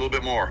 let's go a little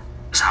bit more.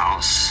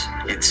 House,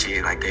 you'd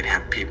see like they'd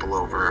have people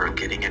over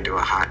getting into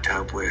a hot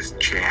tub with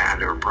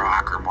Chad or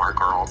Brock or Mark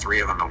or all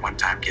three of them at one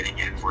time getting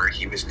in where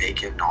he was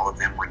naked and all of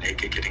them were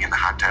naked getting in the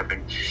hot tub,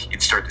 and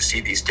you'd start to see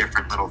these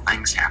different little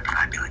things happen.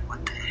 I'd be like,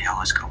 what the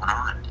hell is going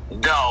on?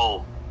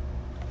 Though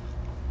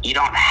you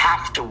don't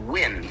have to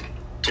win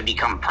to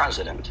become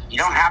president. You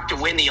don't have to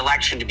win the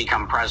election to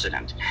become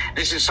president.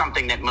 This is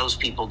something that most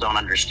people don't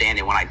understand.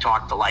 And when I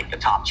talk to like the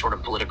top sort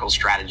of political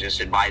strategists,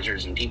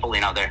 advisors, and people,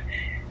 they're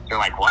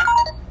like, what?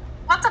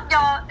 What's up,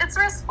 y'all? It's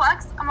Risk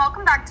Flex, and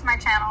welcome back to my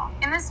channel.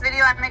 In this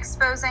video, I'm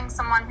exposing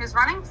someone who's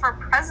running for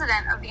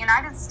president of the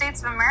United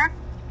States of America.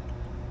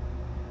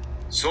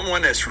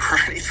 Someone that's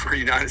running for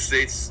United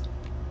States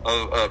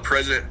of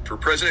president of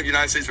the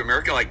United States of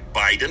America, like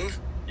Biden.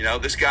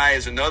 This guy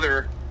is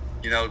another,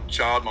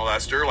 child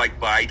molester, like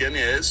Biden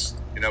is.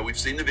 We've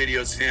seen the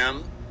videos,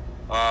 him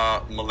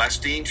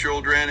molesting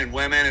children and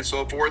women and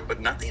so forth, but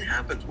nothing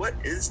happens. What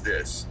is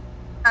this?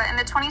 In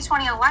the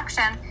 2020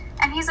 election,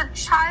 and he's a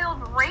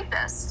child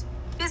rapist.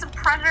 He's a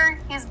predator.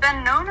 He's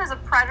been known as a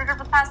predator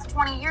for the past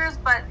 20 years,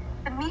 but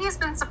the media's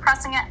been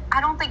suppressing it.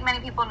 I don't think many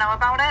people know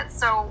about it,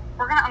 so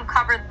we're going to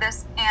uncover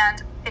this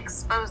and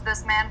expose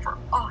this man for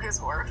all his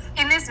worth.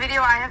 In this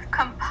video, I have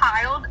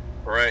compiled...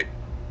 All right,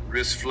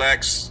 Risk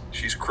Flex,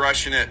 she's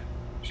crushing it.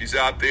 She's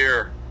out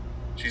there.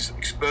 She's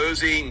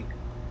exposing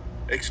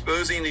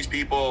these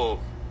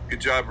people.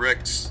 Good job,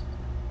 Rix.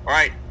 All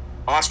right,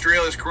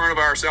 Australia's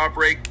coronavirus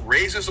outbreak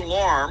raises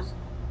alarm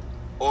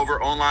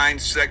over online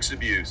sex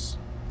abuse.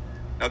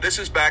 Now, this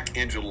is back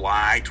in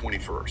July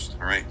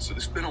 21st, all right? So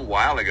this has been a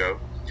while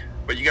ago,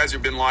 but you guys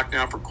have been locked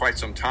down for quite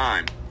some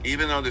time.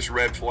 Even though this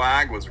red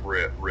flag was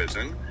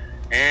risen,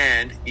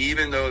 and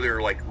even though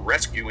they're like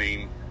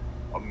rescuing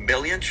 1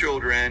 million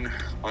children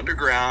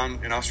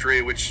underground in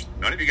Australia, which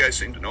none of you guys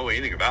seem to know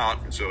anything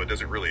about, and so it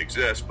doesn't really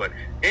exist. But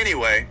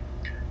anyway,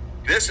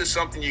 this is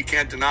something you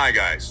can't deny,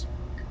 guys.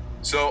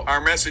 So our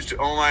message to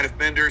online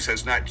offenders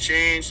has not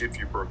changed. If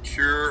you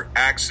procure,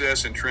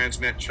 access, and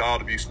transmit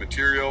child abuse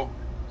material,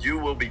 you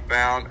will be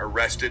found,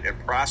 arrested, and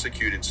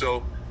prosecuted.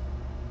 So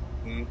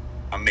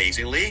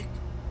amazingly,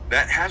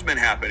 that has been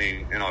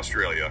happening in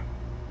Australia,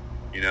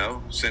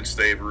 since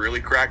they've really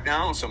cracked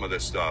down on some of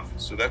this stuff.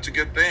 So that's a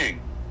good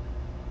thing.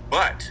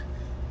 But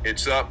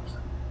it's up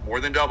more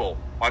than double.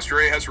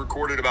 Australia has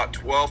recorded about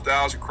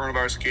 12,000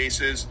 coronavirus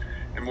cases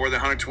and more than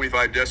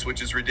 125 deaths,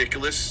 which is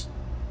ridiculous.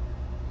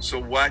 So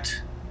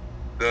what?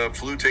 The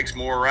flu takes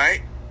more,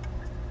 right?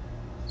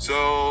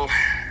 So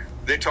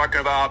they're talking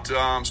about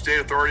state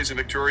authorities in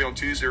Victoria on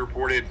Tuesday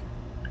reported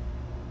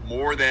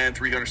more than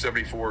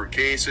 374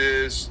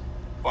 cases.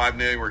 5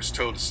 million were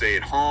told to stay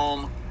at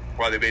home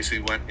while they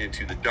basically went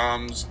into the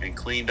dumbs and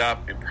cleaned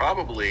up and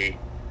probably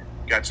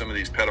got some of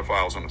these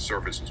pedophiles on the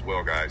surface as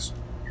well, guys.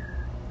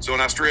 So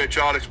in Australia,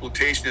 child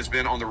exploitation has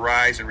been on the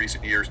rise in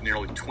recent years.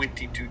 Nearly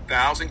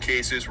 22,000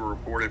 cases were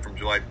reported from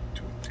July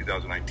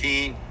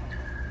 2019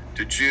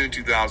 to June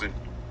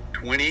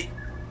 2020,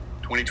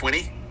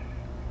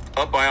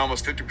 up by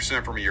almost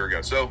 50% from a year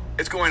ago. So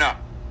it's going up.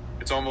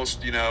 It's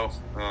almost,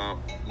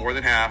 more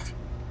than half,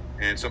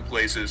 and some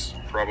places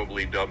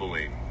probably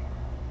doubling.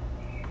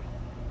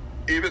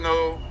 Even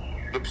though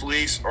the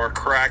police are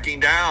cracking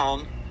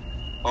down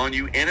on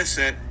you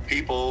innocent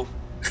people,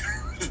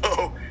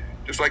 so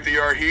just like they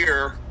are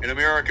here in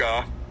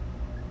America,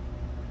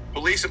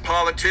 police and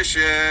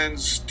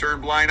politicians turn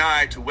blind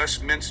eye to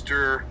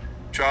Westminster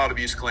child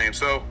abuse claims.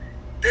 So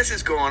this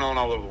is going on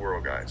all over the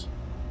world, guys.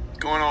 It's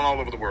going on all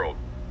over the world.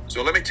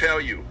 So let me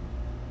tell you,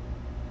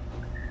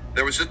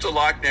 there was just a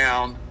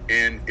lockdown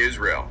in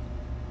Israel.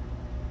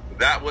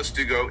 That was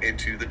to go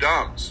into the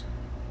dumbs,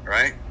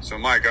 right? So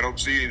Mike, I don't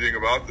see anything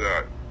about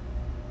that.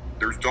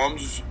 There's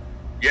dumbs,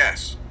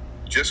 yes.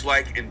 Just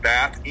like in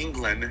Bath,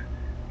 England,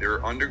 there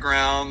are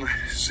underground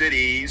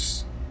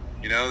cities,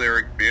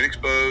 they're being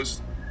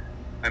exposed.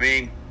 I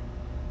mean,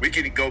 we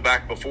could go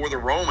back before the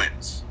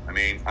Romans. I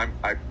mean, I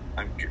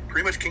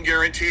pretty much can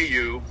guarantee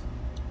you,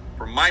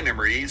 from my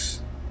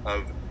memories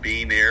of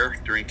being there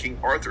during King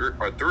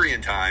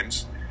Arthurian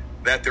times,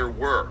 that there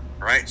were,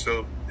 right?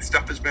 So This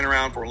stuff has been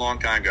around for a long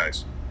time,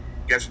 guys.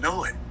 You guys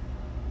know it.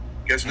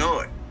 You guys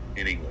know it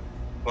in England.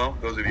 Well,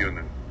 those of you in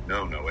the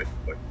know it,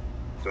 but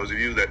those of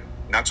you that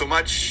not so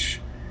much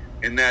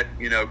in that,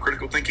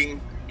 critical thinking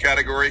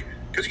category,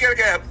 because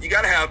you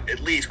gotta have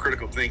at least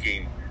critical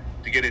thinking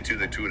to get into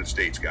the intuitive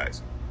states,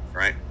 guys,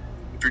 right?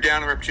 If you're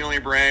down in the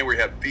reptilian brain where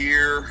you have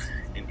fear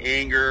and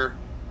anger,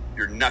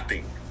 you're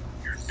nothing.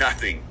 You're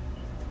nothing.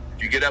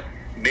 If you get up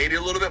maybe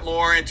a little bit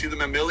more into the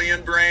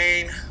mammalian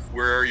brain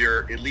where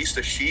you're at least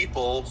a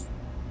sheeple,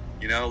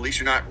 at least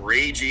you're not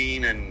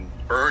raging and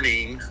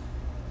burning,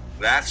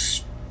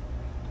 that's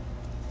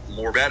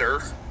more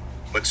better,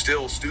 but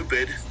still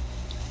stupid.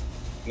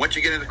 Once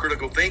you get into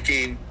critical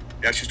thinking,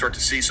 you actually start to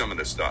see some of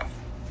this stuff.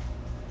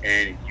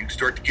 And you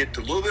start to get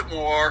to a little bit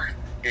more,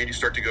 and you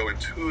start to go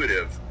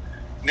intuitive.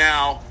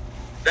 Now,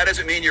 that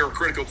doesn't mean you're a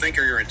critical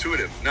thinker, you're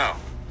intuitive. No.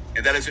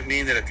 And that doesn't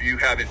mean that if you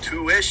have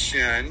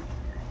intuition,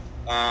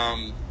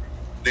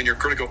 then your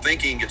critical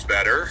thinking gets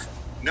better.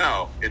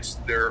 No, it's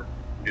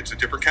a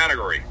different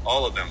category,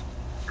 all of them,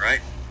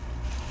 right?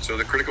 So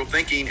the critical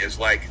thinking is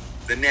like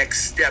the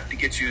next step to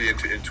get you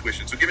into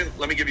intuition. So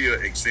let me give you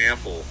an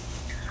example.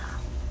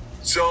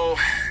 So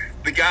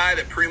the guy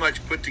that pretty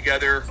much put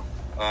together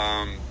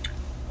a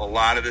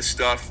lot of this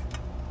stuff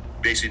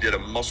basically did a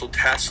muscle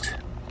test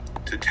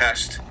to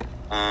test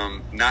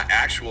not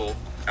actual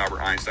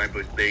Albert Einstein,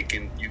 but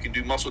you can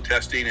do muscle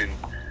testing and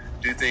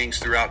do things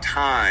throughout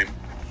time.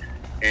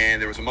 And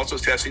there was a muscle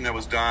testing that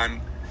was done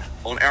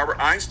on Albert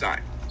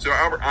Einstein. So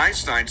Albert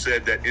Einstein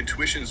said that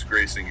intuition is the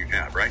greatest thing you can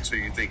have, right? So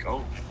you think,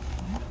 oh,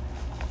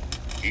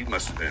 he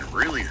must have been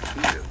really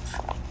intuitive.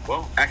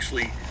 Well,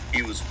 actually,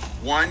 he was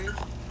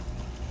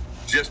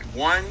just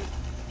one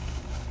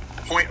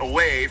point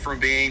away from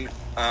being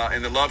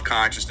in the love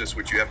consciousness,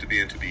 which you have to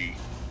be in to be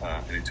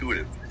an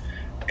intuitive,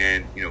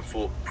 and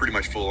pretty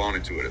much full on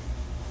intuitive,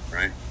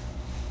 right?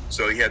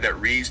 So he had that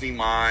reasoning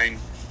mind.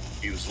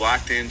 He was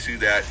locked into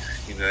that,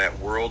 that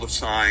world of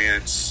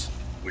science,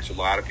 which a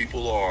lot of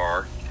people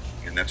are,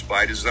 and that's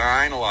by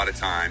design. A lot of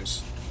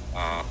times,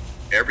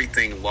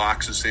 everything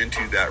locks us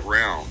into that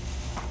realm.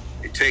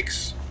 It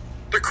takes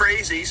the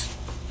crazies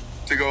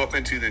to go up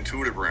into the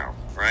intuitive realm,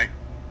 right?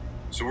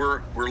 So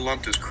we're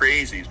lumped as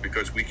crazies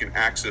because we can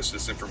access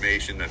this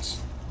information that's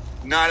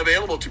not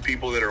available to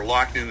people that are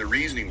locked in the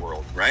reasoning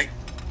world, right?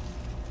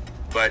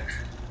 But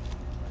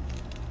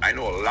I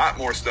know a lot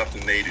more stuff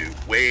than they do.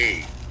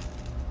 Way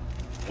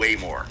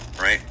more,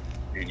 right?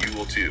 And you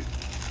will too,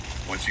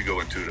 once you go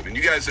intuitive. And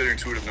you guys that are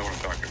intuitive know what I'm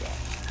talking about.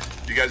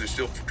 If you guys are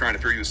still trying to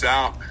figure this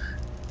out,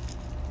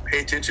 pay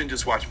attention,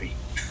 just watch me.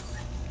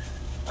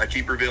 I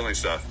keep revealing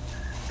stuff.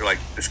 You're like,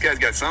 this guy's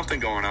got something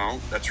going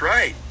on. That's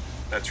right.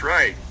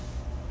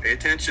 Pay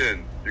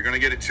attention. You're going to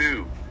get it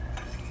too.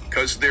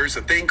 Because there's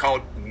a thing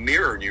called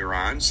mirror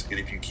neurons. And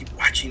if you keep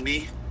watching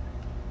me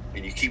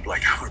and you keep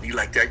like, I want to be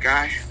like that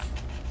guy,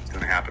 it's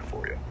going to happen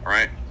for you. All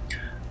right.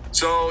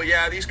 So,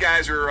 yeah, these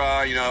guys are,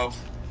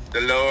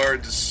 the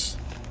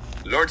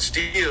Lord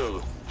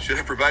Steele should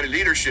have provided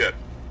leadership.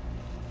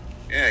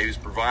 Yeah, he was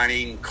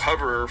providing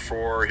cover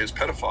for his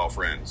pedophile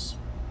friends.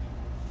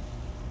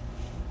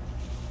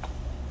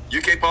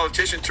 UK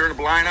politician turned a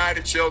blind eye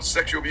to child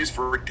sexual abuse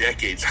for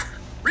decades.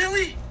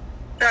 Really?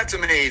 That's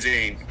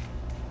amazing.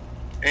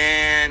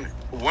 And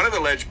one of the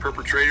alleged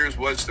perpetrators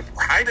was the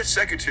private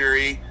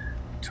secretary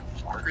to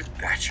Margaret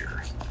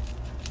Thatcher.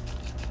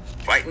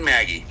 Fighting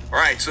Maggie. All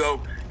right,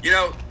 so,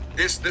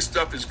 this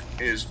stuff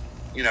is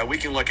we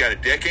can look at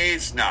it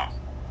decades. No,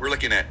 we're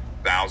looking at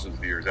thousands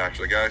of years,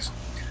 actually, guys.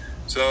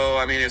 So,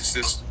 I mean, it's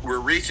just, we're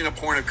reaching a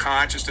point of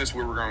consciousness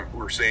where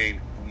we're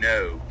saying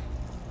no.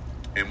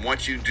 And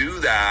once you do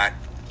that,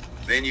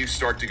 then you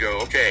start to go,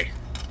 okay,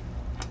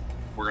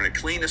 we're going to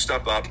clean this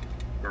stuff up.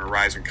 We're going to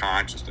rise in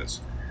consciousness.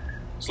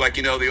 It's like,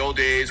 the old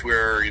days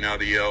where,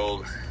 the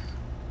old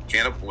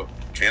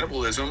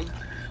cannibalism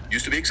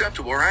used to be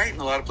acceptable, right? In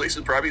a lot of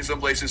places, probably in some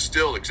places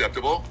still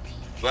acceptable.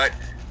 But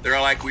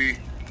they're like, we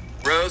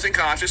rose in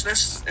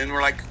consciousness and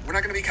we're like, we're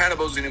not going to be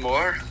cannibals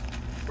anymore.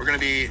 We're going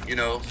to be,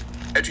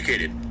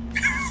 educated.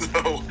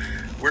 So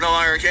we're no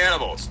longer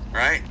cannibals,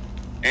 right?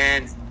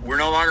 And we're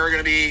no longer going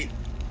to be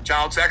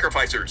child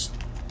sacrificers.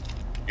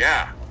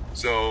 Yeah.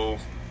 So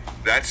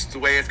that's the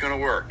way it's going to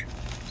work.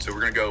 So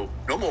we're going to go,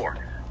 no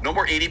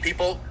more eating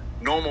people,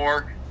 no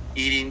more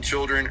eating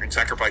children and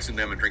sacrificing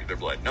them and drinking their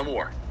blood. No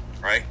more,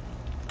 right?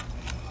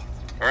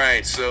 All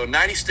right, so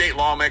 90 state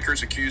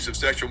lawmakers accused of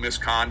sexual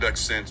misconduct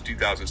since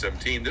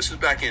 2017. This is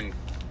back in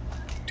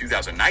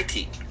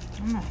 2019.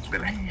 It's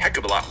been a heck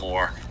of a lot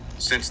more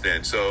since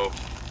then. So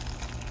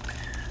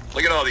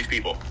look at all these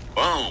people.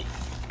 Boom,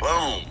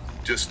 boom.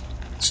 Just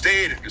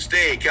state to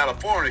state,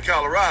 California,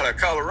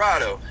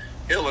 Colorado,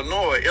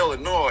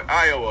 Illinois,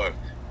 Iowa.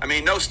 I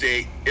mean, no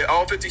state,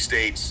 all 50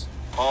 states,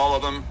 all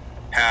of them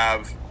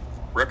have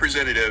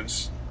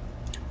representatives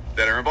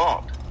that are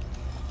involved.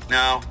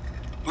 Now,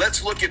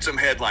 let's look at some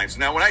headlines.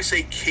 Now, when I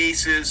say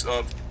cases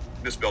of,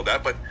 misspelled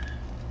that, but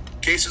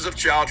cases of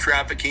child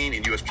trafficking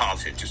in U.S.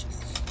 politics, just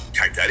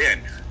type that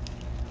in.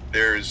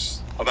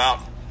 There's about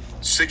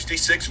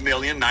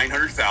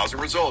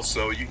 66,900,000 results.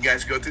 So you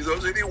guys go through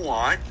those if you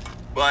want.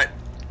 But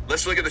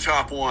let's look at the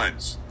top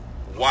ones.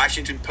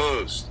 Washington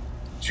Post,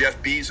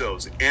 Jeff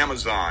Bezos,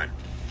 Amazon,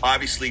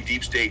 obviously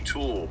Deep State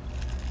Tool,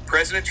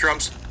 President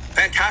Trump's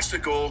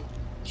fantastical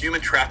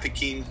human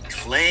trafficking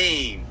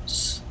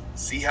claims.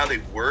 See how they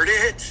word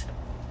it?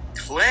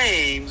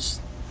 Claims.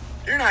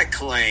 They're not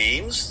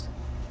claims.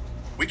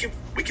 We can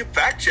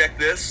fact check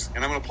this,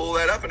 and I'm going to pull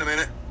that up in a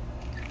minute.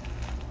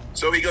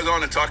 So he goes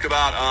on to talk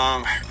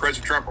about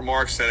President Trump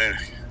remarks at an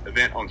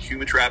event on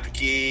human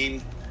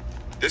trafficking.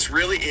 This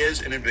really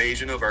is an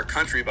invasion of our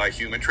country by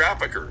human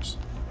traffickers.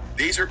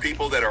 These are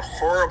people that are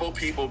horrible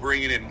people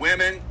bringing in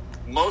women,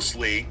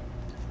 mostly,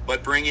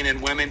 but bringing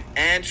in women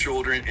and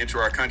children into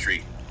our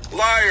country.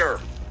 Liar!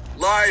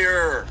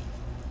 Liar!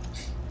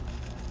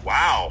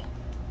 Wow.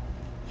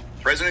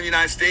 President of the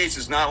United States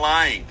is not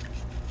lying.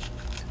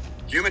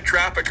 Human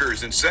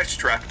traffickers and sex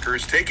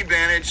traffickers take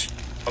advantage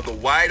of the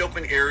wide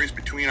open areas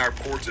between our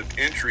ports of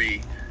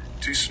entry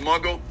to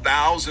smuggle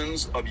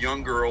thousands of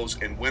young girls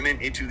and women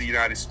into the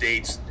United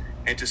States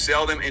and to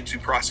sell them into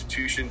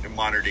prostitution and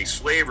modern day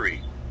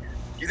slavery.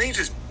 You think he's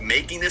just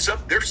making this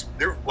up?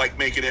 They're like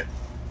making it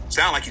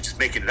sound like he's just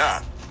making it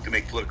up to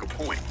make political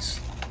points,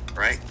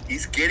 right?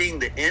 He's getting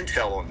the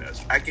intel on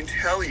this. I can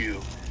tell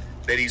you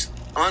that he's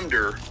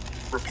under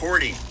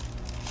reporting.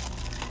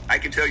 I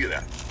can tell you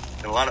that.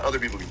 And a lot of other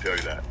people can tell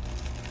you that.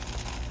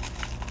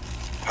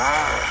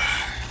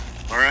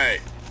 All right.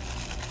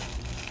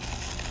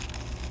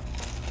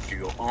 You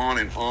go on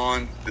and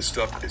on. This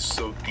stuff is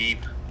so deep.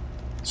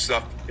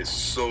 Stuff is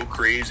so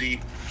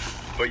crazy.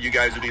 But you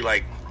guys would be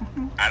like,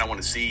 I don't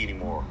want to see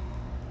anymore.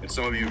 And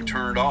some of you are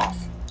turned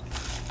off.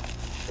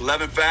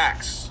 11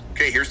 facts.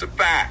 Okay, here's the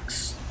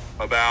facts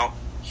about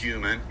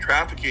human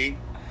trafficking.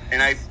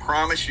 And I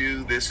promise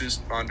you this is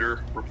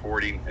under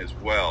reporting as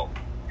well.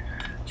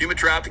 Human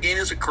trafficking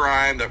is a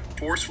crime that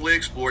forcefully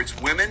exploits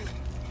women,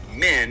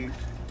 men,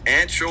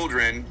 and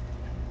children,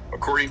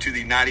 according to the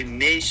United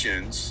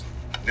Nations.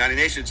 United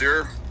Nations,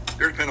 they're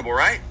dependable,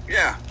 right?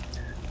 Yeah.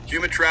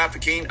 Human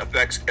trafficking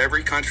affects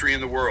every country in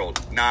the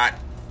world,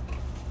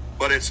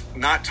 but it's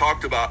not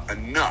talked about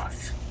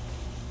enough.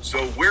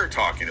 So we're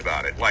talking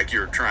about it like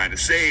you're trying to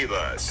save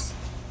us.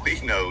 We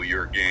know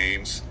your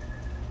games.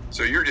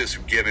 So you're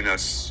just giving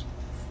us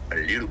a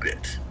little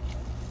bit,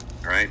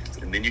 all right?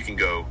 And then you can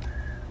go,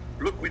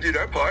 look, we did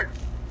our part.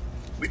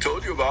 We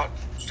told you about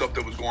stuff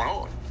that was going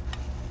on.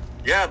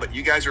 Yeah, but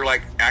you guys are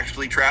like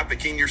actually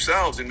trafficking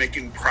yourselves and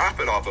making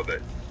profit off of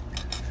it.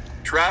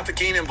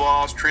 Trafficking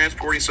involves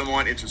transporting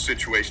someone into a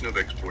situation of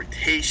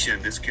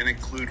exploitation. This can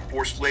include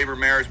forced labor,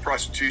 marriage,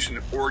 prostitution,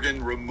 and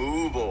organ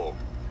removal.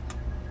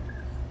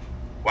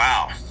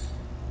 Wow.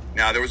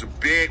 Now,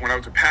 when I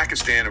was in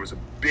Pakistan, there was a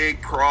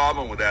big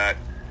problem with that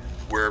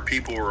where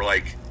people were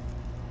like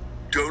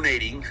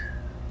donating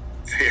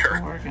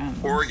their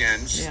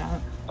organs Yeah.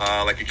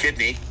 Like a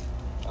kidney,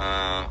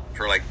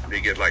 for like, they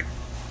get like,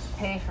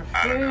 Pay for food.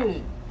 I don't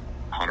know,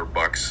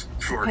 $100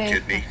 for a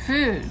kidney. For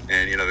food.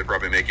 And, they're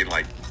probably making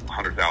like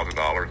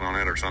 $100,000 on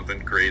it or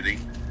something crazy.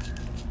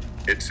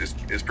 It's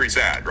pretty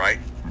sad, right?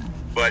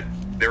 But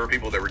there were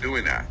people that were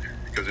doing that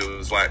because it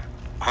was like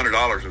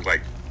 $100 was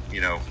like,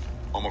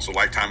 almost a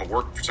lifetime of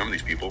work for some of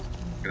these people.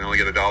 You can only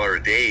get $1 a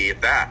day if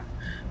that.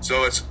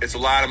 So it's a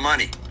lot of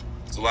money.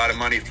 It's a lot of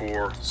money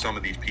for some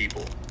of these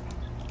people.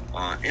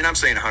 And I'm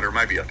saying 100,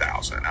 might be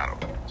 1,000. I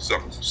don't know.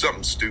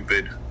 Something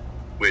stupid,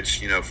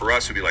 which, for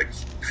us would be like,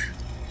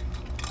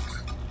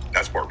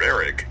 that's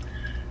barbaric.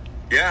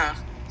 Yeah.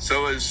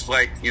 So is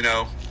like,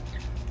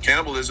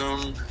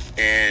 cannibalism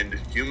and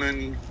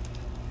human,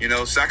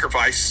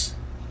 sacrifice,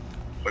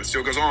 but it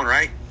still goes on,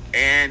 right?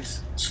 And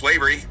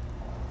slavery.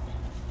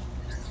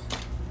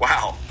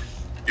 Wow.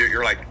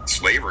 You're like,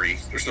 slavery?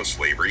 There's no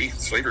slavery.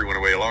 Slavery went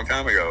away a long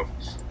time ago.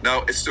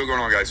 No, it's still going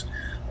on, guys.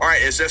 All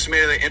right, it's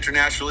estimated that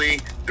internationally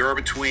there are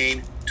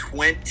between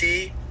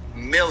 20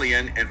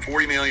 million and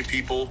 40 million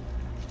people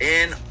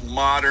in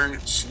modern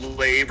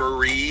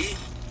slavery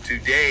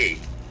today.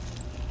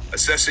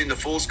 Assessing the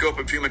full scope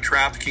of human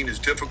trafficking is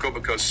difficult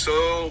because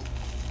so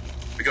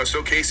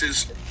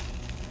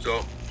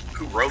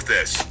who wrote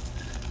this?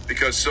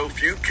 Because so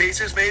few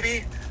cases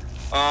maybe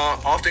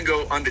often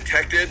go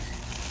undetected.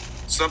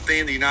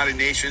 Something the United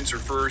Nations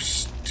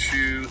refers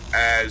to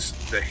as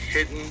the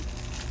hidden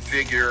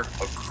figure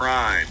of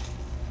crime.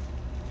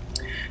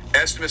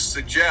 Estimates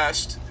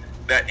suggest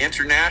that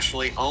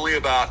internationally only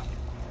about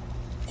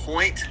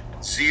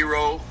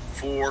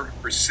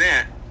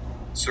 0.04%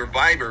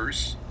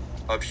 survivors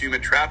of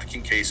human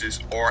trafficking cases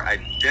are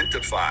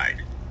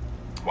identified.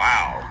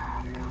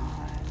 Wow.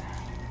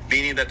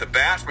 Meaning that the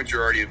vast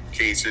majority of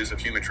cases of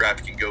human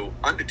trafficking go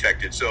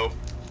undetected. So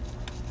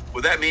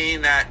would that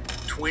mean that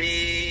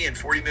 20 and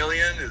 40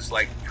 million is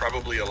like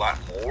probably a lot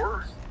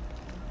more?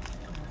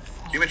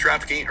 Human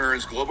trafficking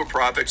earns global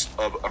profits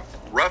of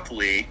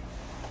roughly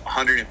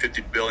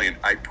 150 billion.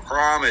 I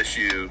promise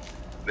you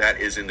that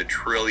is in the $1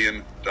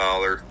 trillion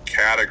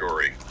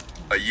category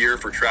a year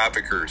for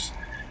traffickers.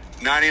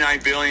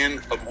 $99 billion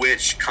of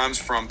which comes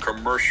from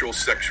commercial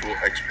sexual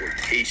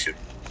exploitation.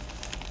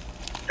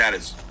 That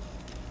is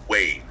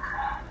way,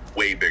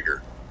 way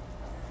bigger.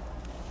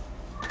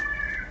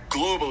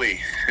 Globally,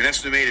 an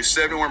estimated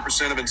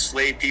 71% of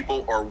enslaved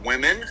people are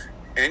women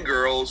and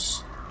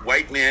girls,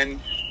 white men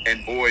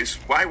and boys.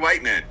 Why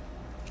white men?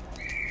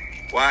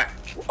 Why?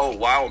 Oh,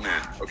 wild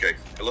men. Okay.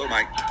 Hello,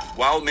 Mike.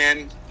 Wild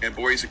men and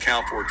boys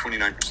account for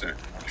 29%.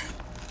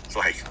 It's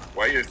like,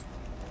 why are you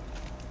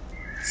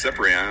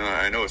separating?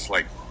 I know it's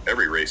like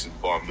every race is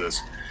involved in this.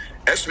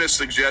 Estimates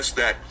suggest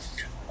that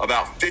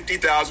about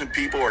 50,000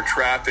 people are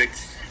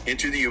trafficked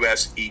into the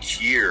U.S. each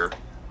year,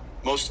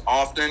 most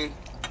often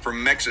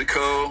from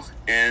Mexico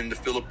and the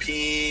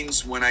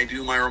Philippines. When I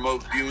do my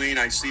remote viewing,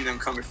 I see them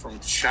coming from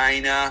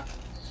China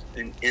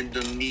and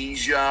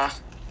Indonesia,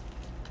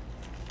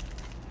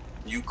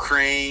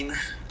 Ukraine,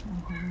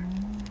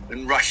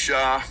 and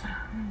Russia,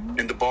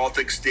 and the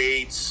Baltic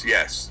states.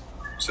 Yes.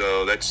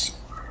 So that's,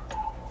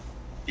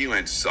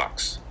 UN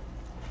sucks.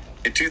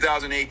 In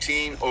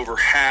 2018, over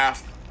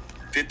half,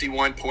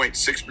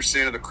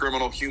 51.6% of the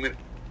criminal human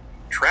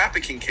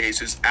trafficking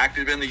cases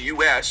active in the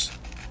U.S.,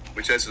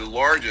 which has the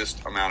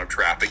largest amount of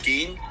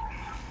trafficking,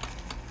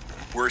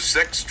 were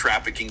sex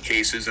trafficking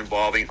cases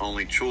involving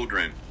only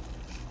children.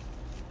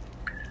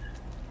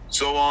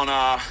 So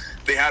on,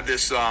 they have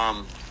this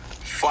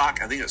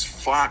Fox, I think it's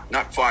Fox,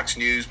 not Fox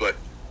News, but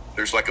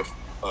there's like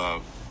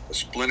a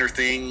splinter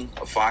thing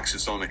of Fox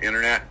that's on the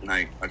internet, and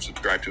I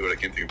subscribe to it. I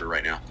can't think of it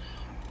right now.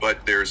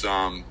 But there's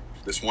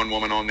this one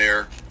woman on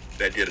there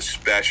that did a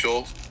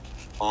special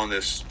on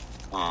this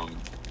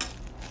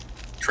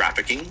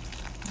trafficking.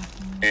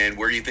 And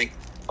where do you think?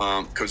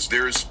 Because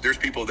there's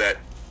people that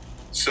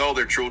sell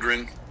their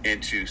children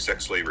into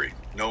sex slavery,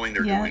 knowing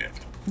they're doing it,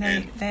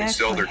 and they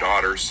sell their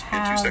daughters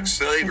into sex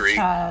slavery.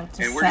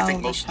 And where do you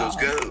think most of those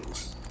go?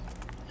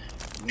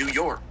 New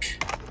York.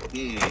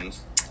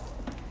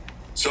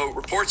 So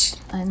reports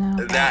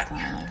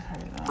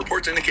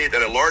reports indicate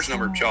that a large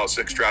number of child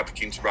sex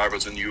trafficking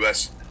survivors in the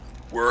U.S.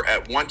 were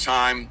at one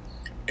time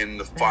in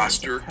the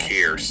foster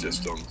care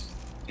system.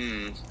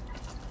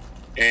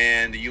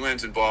 And the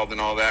UN's involved in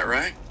all that,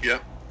 right?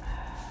 Yep.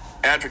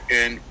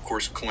 And of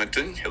course,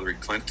 Hillary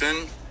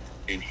Clinton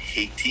in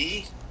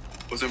Haiti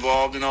was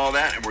involved in all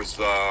that, and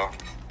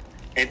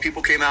and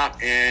people came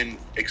out and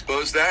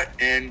exposed that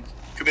and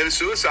committed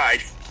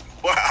suicide.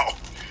 Wow.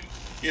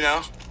 You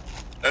know,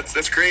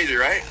 that's crazy,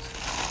 right?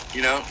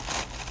 You know,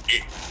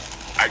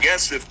 I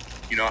guess if,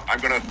 you know, I'm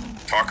going to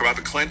talk about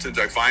the Clintons,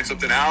 I find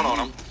something out on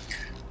them,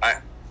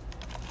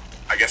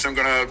 I guess I'm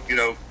going to, you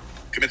know,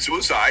 commit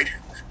suicide.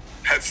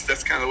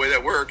 That's kind of the way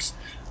that works.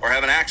 Or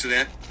have an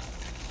accident,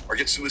 or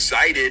get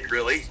suicided,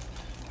 really.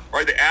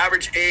 Or the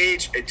average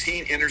age a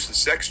teen enters the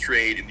sex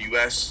trade in the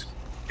U.S.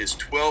 is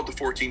 12 to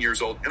 14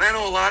 years old. And I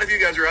know a lot of you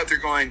guys are out there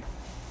going,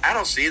 I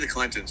don't see the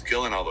Clintons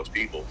killing all those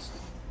people.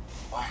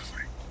 Oh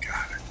my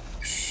God.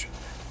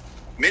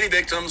 Many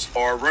victims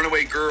are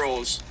runaway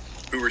girls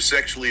who were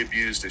sexually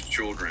abused as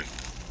children.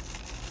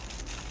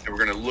 And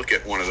we're going to look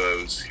at one of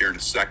those here in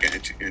a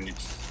second. And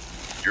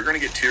you're going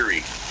to get teary.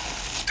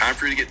 It's time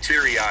for you to get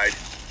teary-eyed.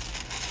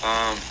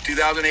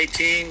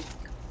 2018,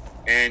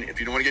 and if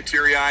you don't want to get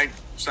teary-eyed,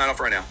 sign off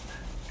right now.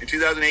 In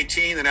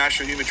 2018, the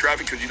National Human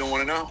Trafficking, because you don't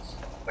want to know.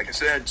 Like I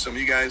said, some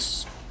of you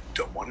guys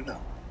don't want to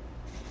know.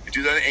 In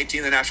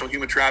 2018, the National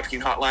Human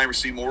Trafficking Hotline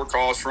received more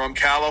calls from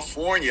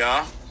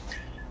California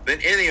than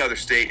any other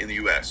state in the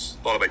U.S.,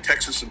 followed by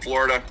Texas and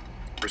Florida,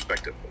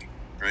 respectively,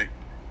 right?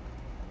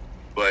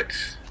 But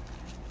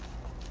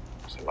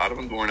there's a lot of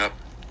them going up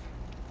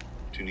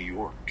to New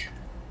York.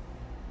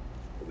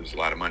 There's a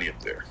lot of money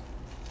up there.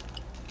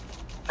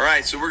 All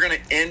right, so we're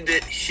going to end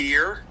it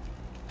here.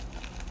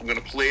 I'm going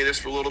to play this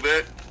for a little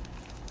bit.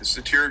 It's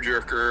a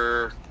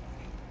tearjerker,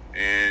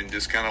 and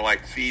just kind of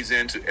like feeds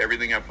into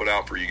everything I put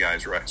out for you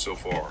guys right so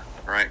far.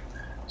 All right,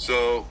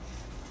 so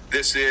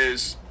this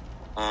is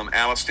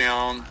Alice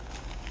Down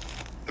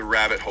the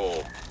Rabbit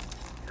Hole.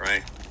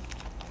 Right,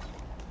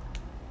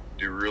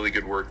 do really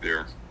good work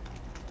there.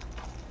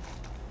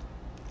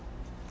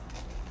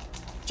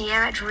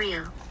 Dear Ed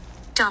Real,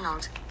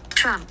 Donald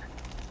Trump.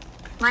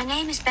 My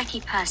name is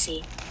Becky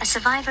Percy, a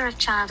survivor of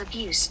child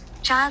abuse,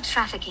 child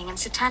trafficking and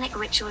satanic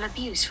ritual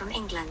abuse from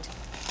England.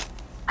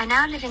 I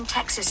now live in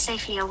Texas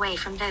safely away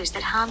from those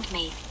that harmed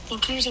me,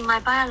 including my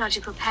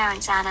biological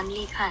parents Anne and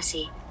Lee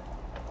Percy.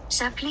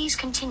 So please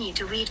continue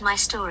to read my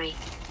story.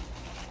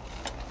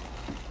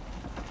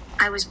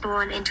 I was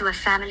born into a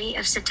family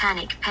of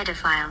satanic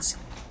pedophiles.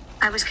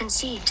 I was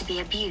conceived to be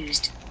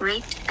abused,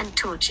 raped, and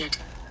tortured.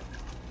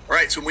 All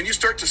right, so when you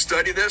start to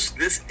study this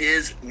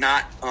is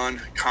not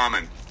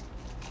uncommon.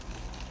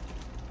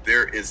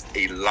 There is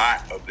a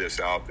lot of this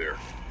out there.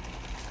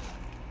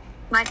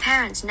 My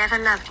parents never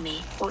loved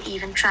me or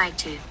even tried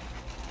to.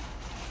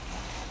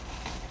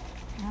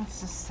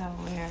 That's just so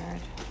weird.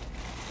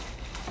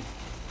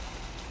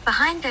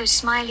 Behind those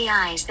smiley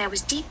eyes there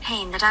was deep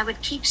pain that I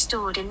would keep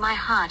stored in my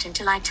heart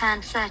until I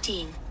turned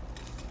 13.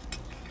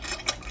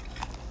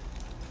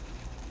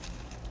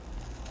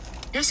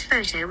 This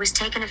photo was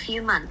taken a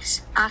few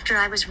months after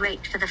I was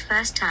raped for the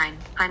first time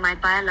by my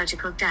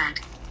biological dad.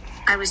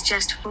 I was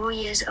just 4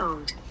 years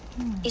old.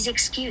 His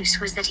excuse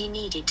was that he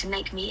needed to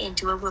make me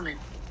into a woman.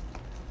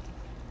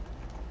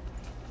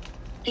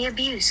 The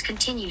abuse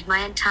continued my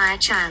entire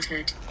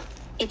childhood.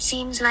 It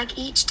seems like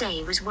each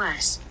day was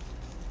worse.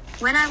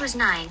 When I was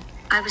 9,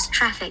 I was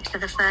trafficked for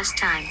the first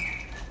time.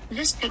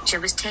 This picture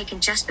was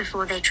taken just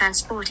before they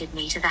transported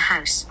me to the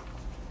house.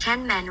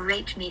 10 men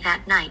raped me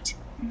that night.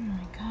 Oh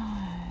my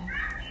God.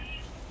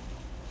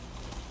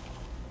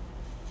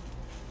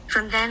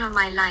 From then on,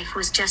 my life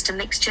was just a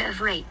mixture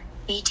of rape,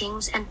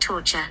 beatings, and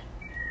torture.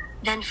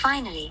 Then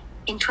finally,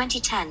 in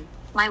 2010,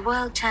 my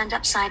world turned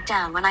upside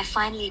down when I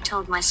finally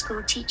told my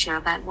school teacher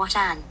about what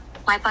Anne,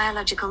 my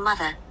biological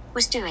mother,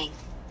 was doing.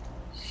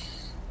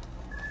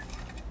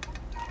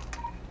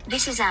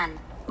 This is Anne,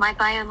 my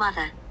bio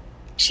mother.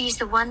 She's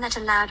the one that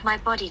allowed my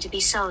body to be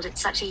sold at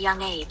such a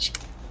young age.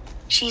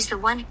 She's the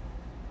one.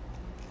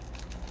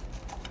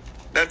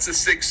 That's a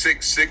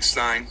 666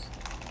 sign.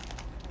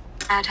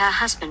 Allowed her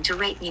husband to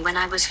rape me when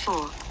I was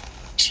 4.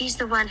 She's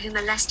the one who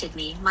molested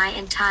me my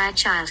entire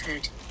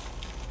childhood.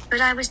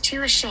 But I was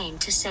too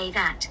ashamed to say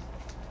that.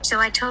 So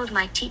I told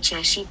my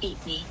teacher she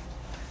beat me.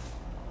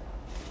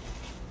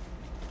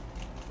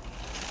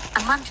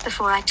 A month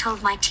before I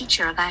told my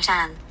teacher about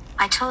Anne,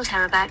 I told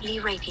her about Lee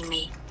raping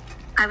me.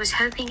 I was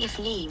hoping if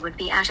Lee would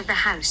be out of the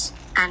house,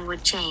 Anne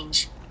would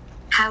change.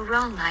 How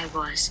wrong I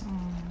was.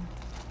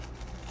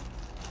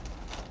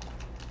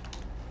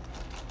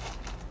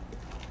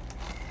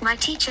 My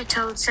teacher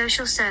told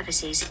social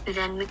services, who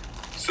then...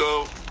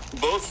 So,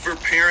 both of her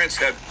parents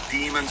have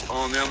demons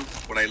on them.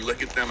 When I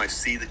look at them, I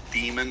see the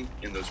demon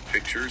in those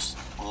pictures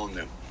on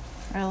them.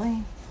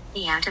 Really?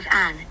 Me out of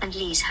Anne and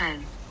Lee's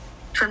home.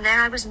 From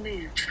there I was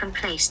moved from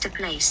place to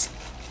place.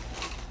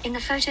 In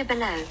the photo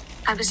below,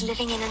 I was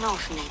living in an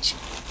orphanage.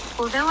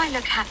 Although I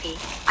look happy,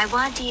 I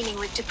was dealing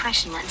with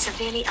depression and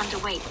severely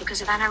underweight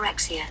because of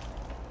anorexia.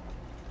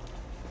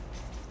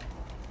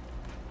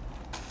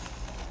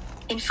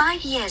 In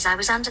 5 years I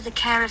was under the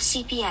care of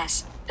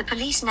CPS. The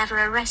police never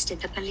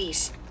arrested the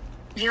police.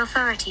 The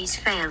authorities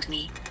failed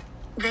me.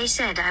 They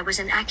said I was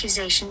an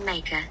accusation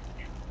maker.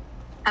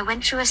 I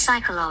went through a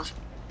cycle of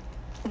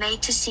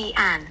made to see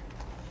Anne.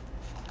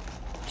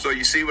 So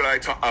you see what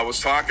I was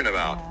talking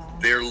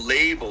about. They're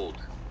labeled.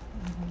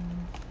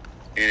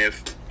 And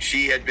if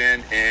she had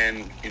been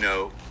in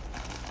a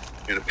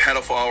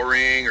pedophile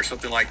ring or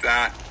something like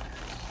that,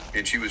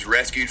 and she was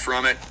rescued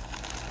from it,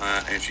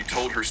 and she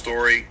told her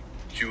story,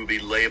 she would be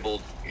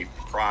labeled a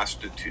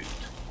prostitute.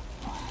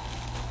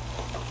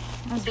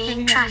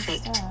 Being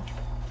trafficked.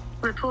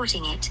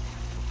 Reporting it.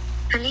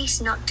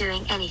 Police not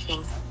doing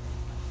anything.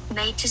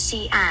 Made to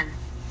see Anne.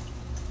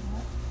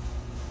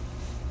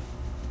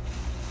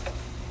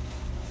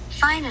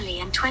 Finally,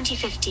 in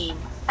 2015,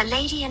 a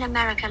lady in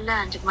America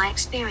learned of my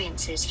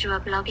experiences through a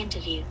blog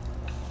interview.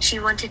 She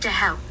wanted to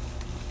help.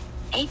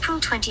 April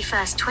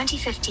 21st,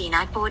 2015,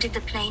 I boarded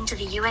the plane to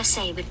the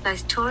USA with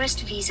both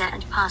tourist visa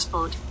and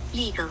passport,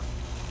 legal.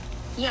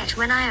 Yet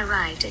when I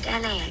arrived at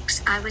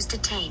LAX, I was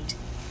detained.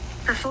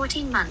 For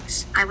 14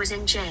 months, I was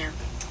in jail.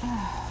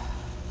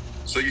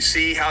 So you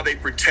see how they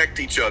protect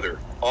each other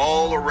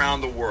all around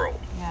the world.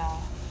 Yeah.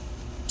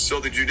 So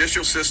the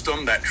judicial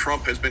system that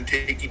Trump has been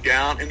taking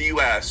down in the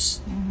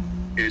U.S.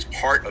 is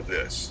part of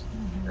this,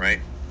 right?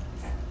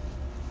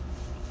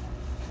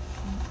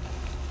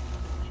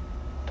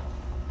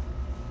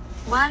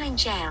 While in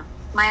jail,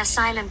 my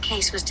asylum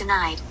case was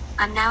denied.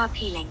 I'm now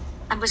appealing,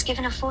 and was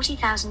given a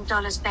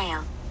 $40,000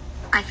 bail.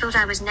 I thought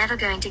I was never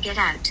going to get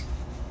out.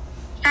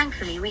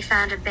 Thankfully, we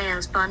found a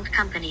bail's bond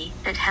company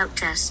that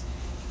helped us.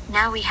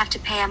 Now we have to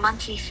pay a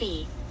monthly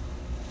fee.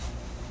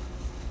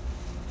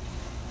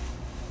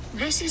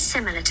 This is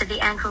similar to the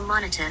ankle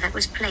monitor that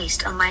was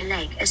placed on my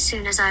leg as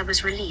soon as I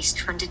was released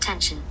from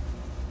detention.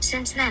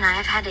 Since then I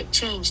have had it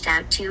changed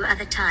out 2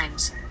 other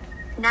times.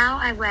 Now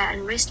I wear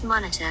a wrist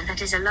monitor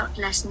that is a lot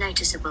less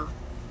noticeable.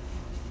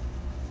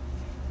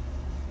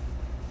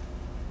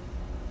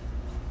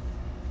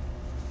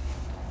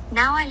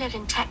 Now I live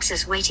in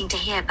Texas waiting to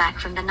hear back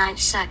from the Ninth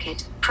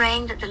Circuit,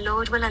 praying that the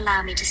Lord will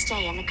allow me to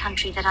stay in the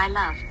country that I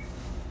love.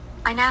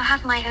 I now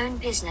have my own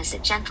business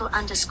at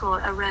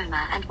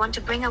gentle_aroma and want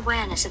to bring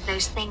awareness of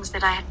those things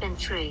that I have been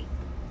through.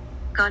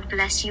 God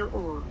bless you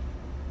all.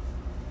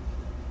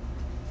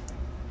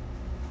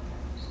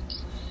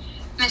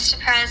 Mr.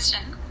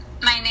 President,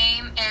 my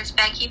name is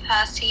Becky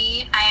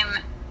Percy.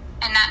 I'm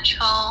a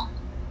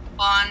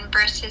natural-born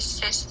British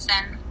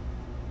citizen,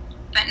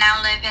 but now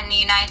live in the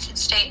United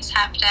States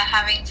after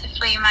having to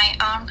flee my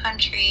own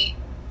country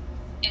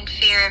in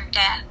fear of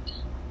death.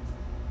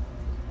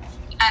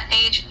 At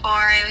age 4,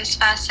 I was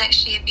first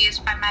sexually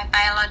abused by my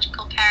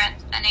biological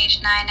parents. At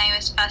age 9, I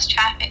was first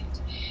trafficked,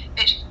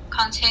 which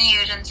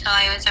continued until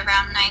I was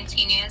around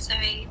 19 years of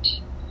age.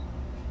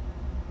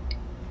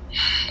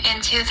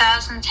 In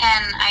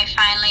 2010, I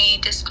finally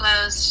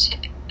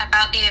disclosed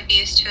about the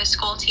abuse to a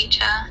school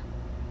teacher,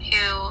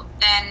 who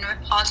then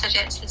reported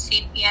it to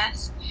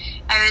CPS.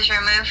 I was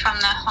removed from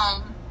the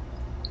home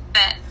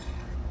but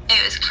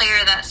it was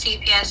clear that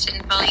CPS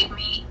didn't believe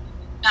me.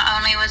 Not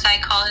only was I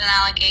called an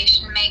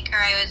allegation maker,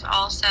 I was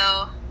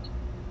also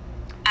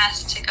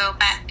asked to go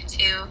back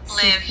to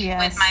live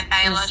with my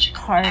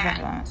biological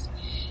parents.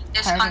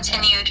 This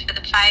continued for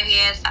the 5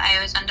 years that I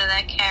was under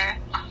their care.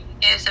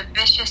 It was a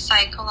vicious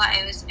cycle that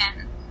I was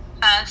in.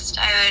 First,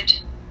 I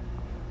would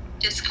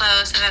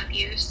disclose of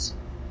abuse.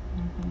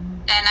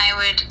 Then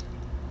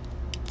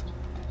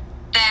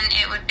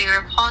it would be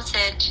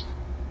reported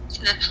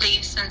to the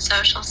police and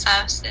social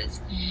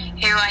services,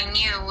 who I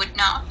knew would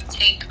not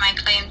take my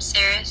claims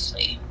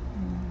seriously.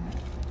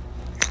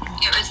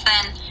 It was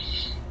then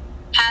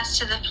passed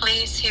to the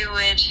police, who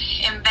would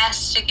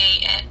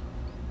investigate it,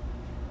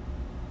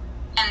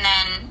 and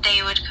then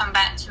they would come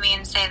back to me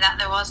and say that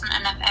there wasn't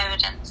enough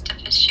evidence to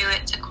pursue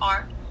it to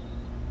court,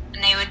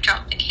 and they would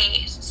drop the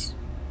case.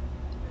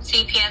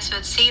 CPS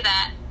would see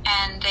that,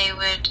 and they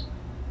would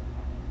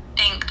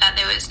think that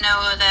there was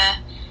no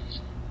other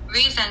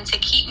reason to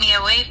keep me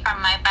away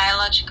from my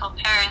biological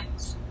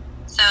parents.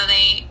 So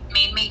they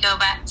made me go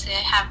back to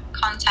have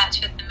contact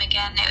with them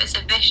again. It was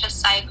a vicious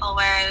cycle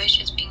where I was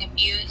just being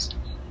abused,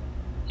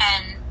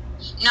 and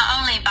not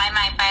only by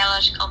my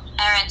biological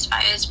parents,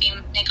 but I was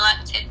being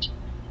neglected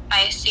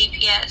by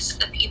CPS,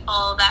 the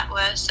people that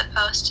were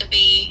supposed to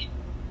be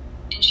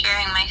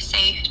ensuring my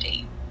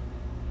safety.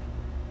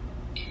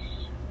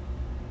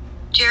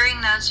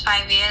 During those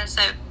 5 years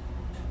of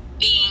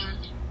being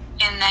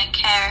in their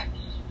care,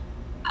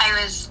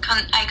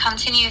 I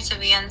continued to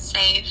be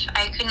unsafe.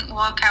 I couldn't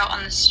walk out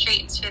on the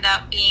streets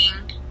without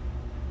being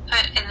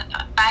put in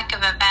the back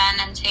of a van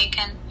and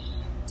taken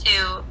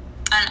to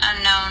an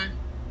unknown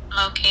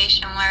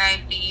location where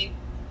I'd be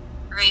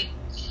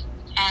raped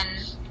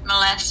and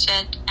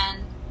molested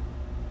and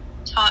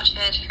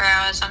tortured for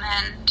hours on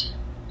end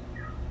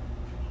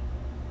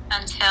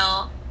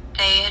until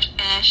they had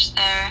finished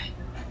their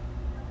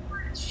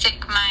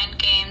sick mind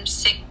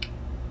games,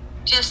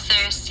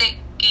 their sick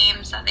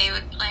games that they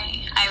would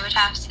play. I would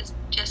have to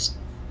just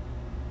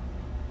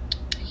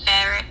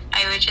bear it.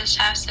 I would just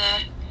have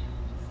to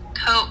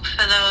cope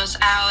for those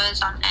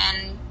hours on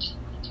end,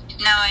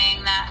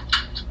 knowing that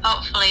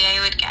hopefully I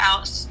would get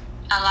out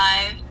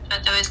alive,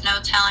 but there was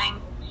no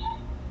telling.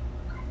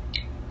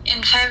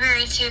 In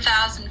February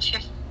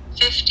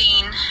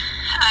 2015,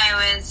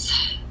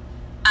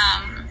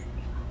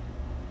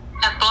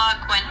 a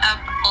blog went up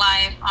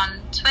live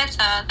on Twitter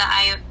that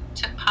I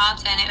took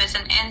part in. It was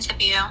an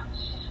interview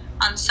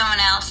on someone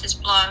else's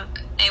blog.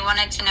 They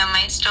wanted to know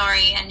my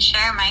story and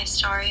share my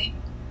story.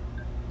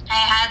 I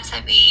had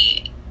to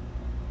be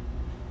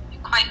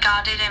quite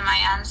guarded in my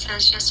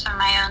answers just for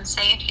my own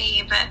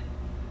safety, but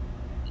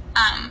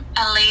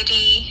a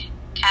lady,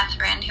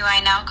 Catherine, who I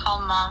now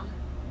call Mom,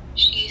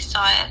 she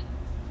saw it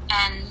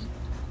and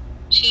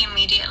she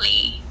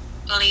immediately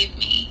believed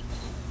me.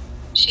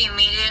 She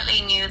immediately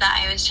knew that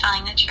I was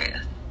telling the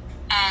truth,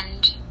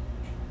 and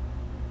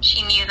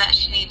she knew that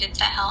she needed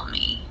to help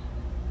me.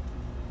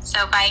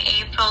 So by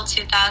April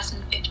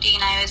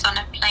 2015, I was on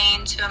a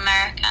plane to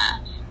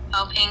America,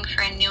 hoping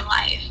for a new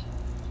life.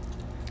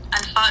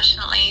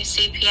 Unfortunately,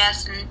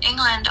 CPS in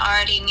England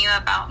already knew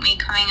about me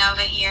coming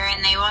over here,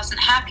 and they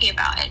wasn't happy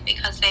about it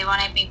because they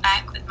wanted me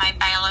back with my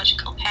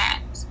biological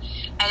parents.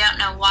 I don't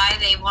know why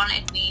they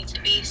wanted me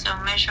to be so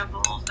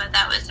miserable, but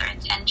that was their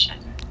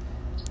intention.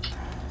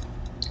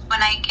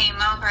 When I came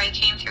over, I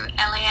came through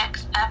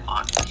LAX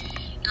airport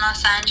in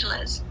Los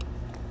Angeles,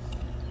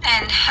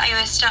 and I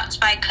was stopped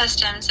by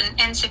customs and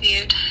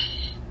interviewed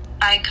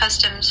by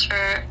customs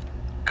for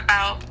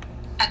about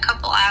a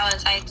couple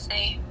hours, I'd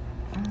say.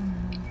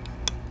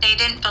 They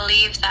didn't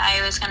believe that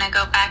I was going to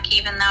go back,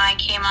 even though I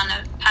came on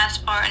a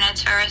passport and a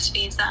tourist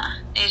visa.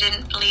 They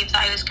didn't believe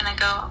that I was going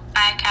to go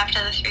back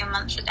after the 3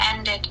 months had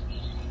ended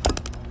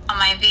on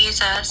my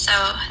visa,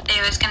 so they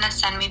was going to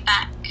send me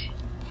back.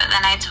 But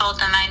then I told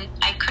them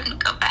I couldn't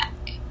go back,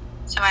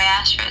 so I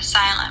asked for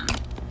asylum.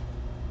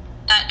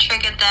 That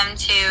triggered them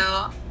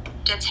to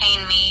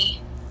detain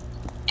me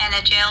in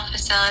a jail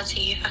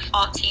facility for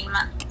 14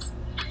 months.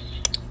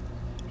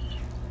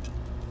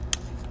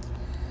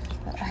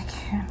 But I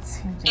can't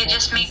seem to. It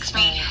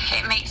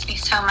makes me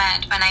so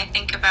mad when I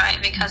think about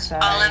it, because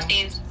all of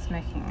these, it's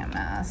making a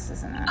mess,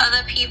 isn't it?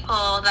 other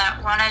people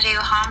that want to do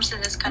harm to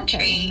this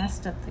country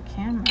messed up the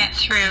camera. Get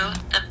through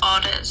the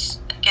borders.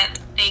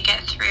 They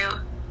get through.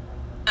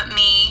 But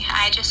me,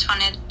 I just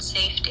wanted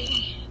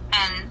safety,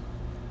 and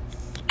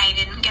I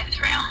didn't get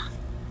through.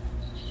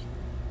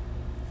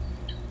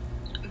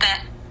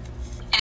 But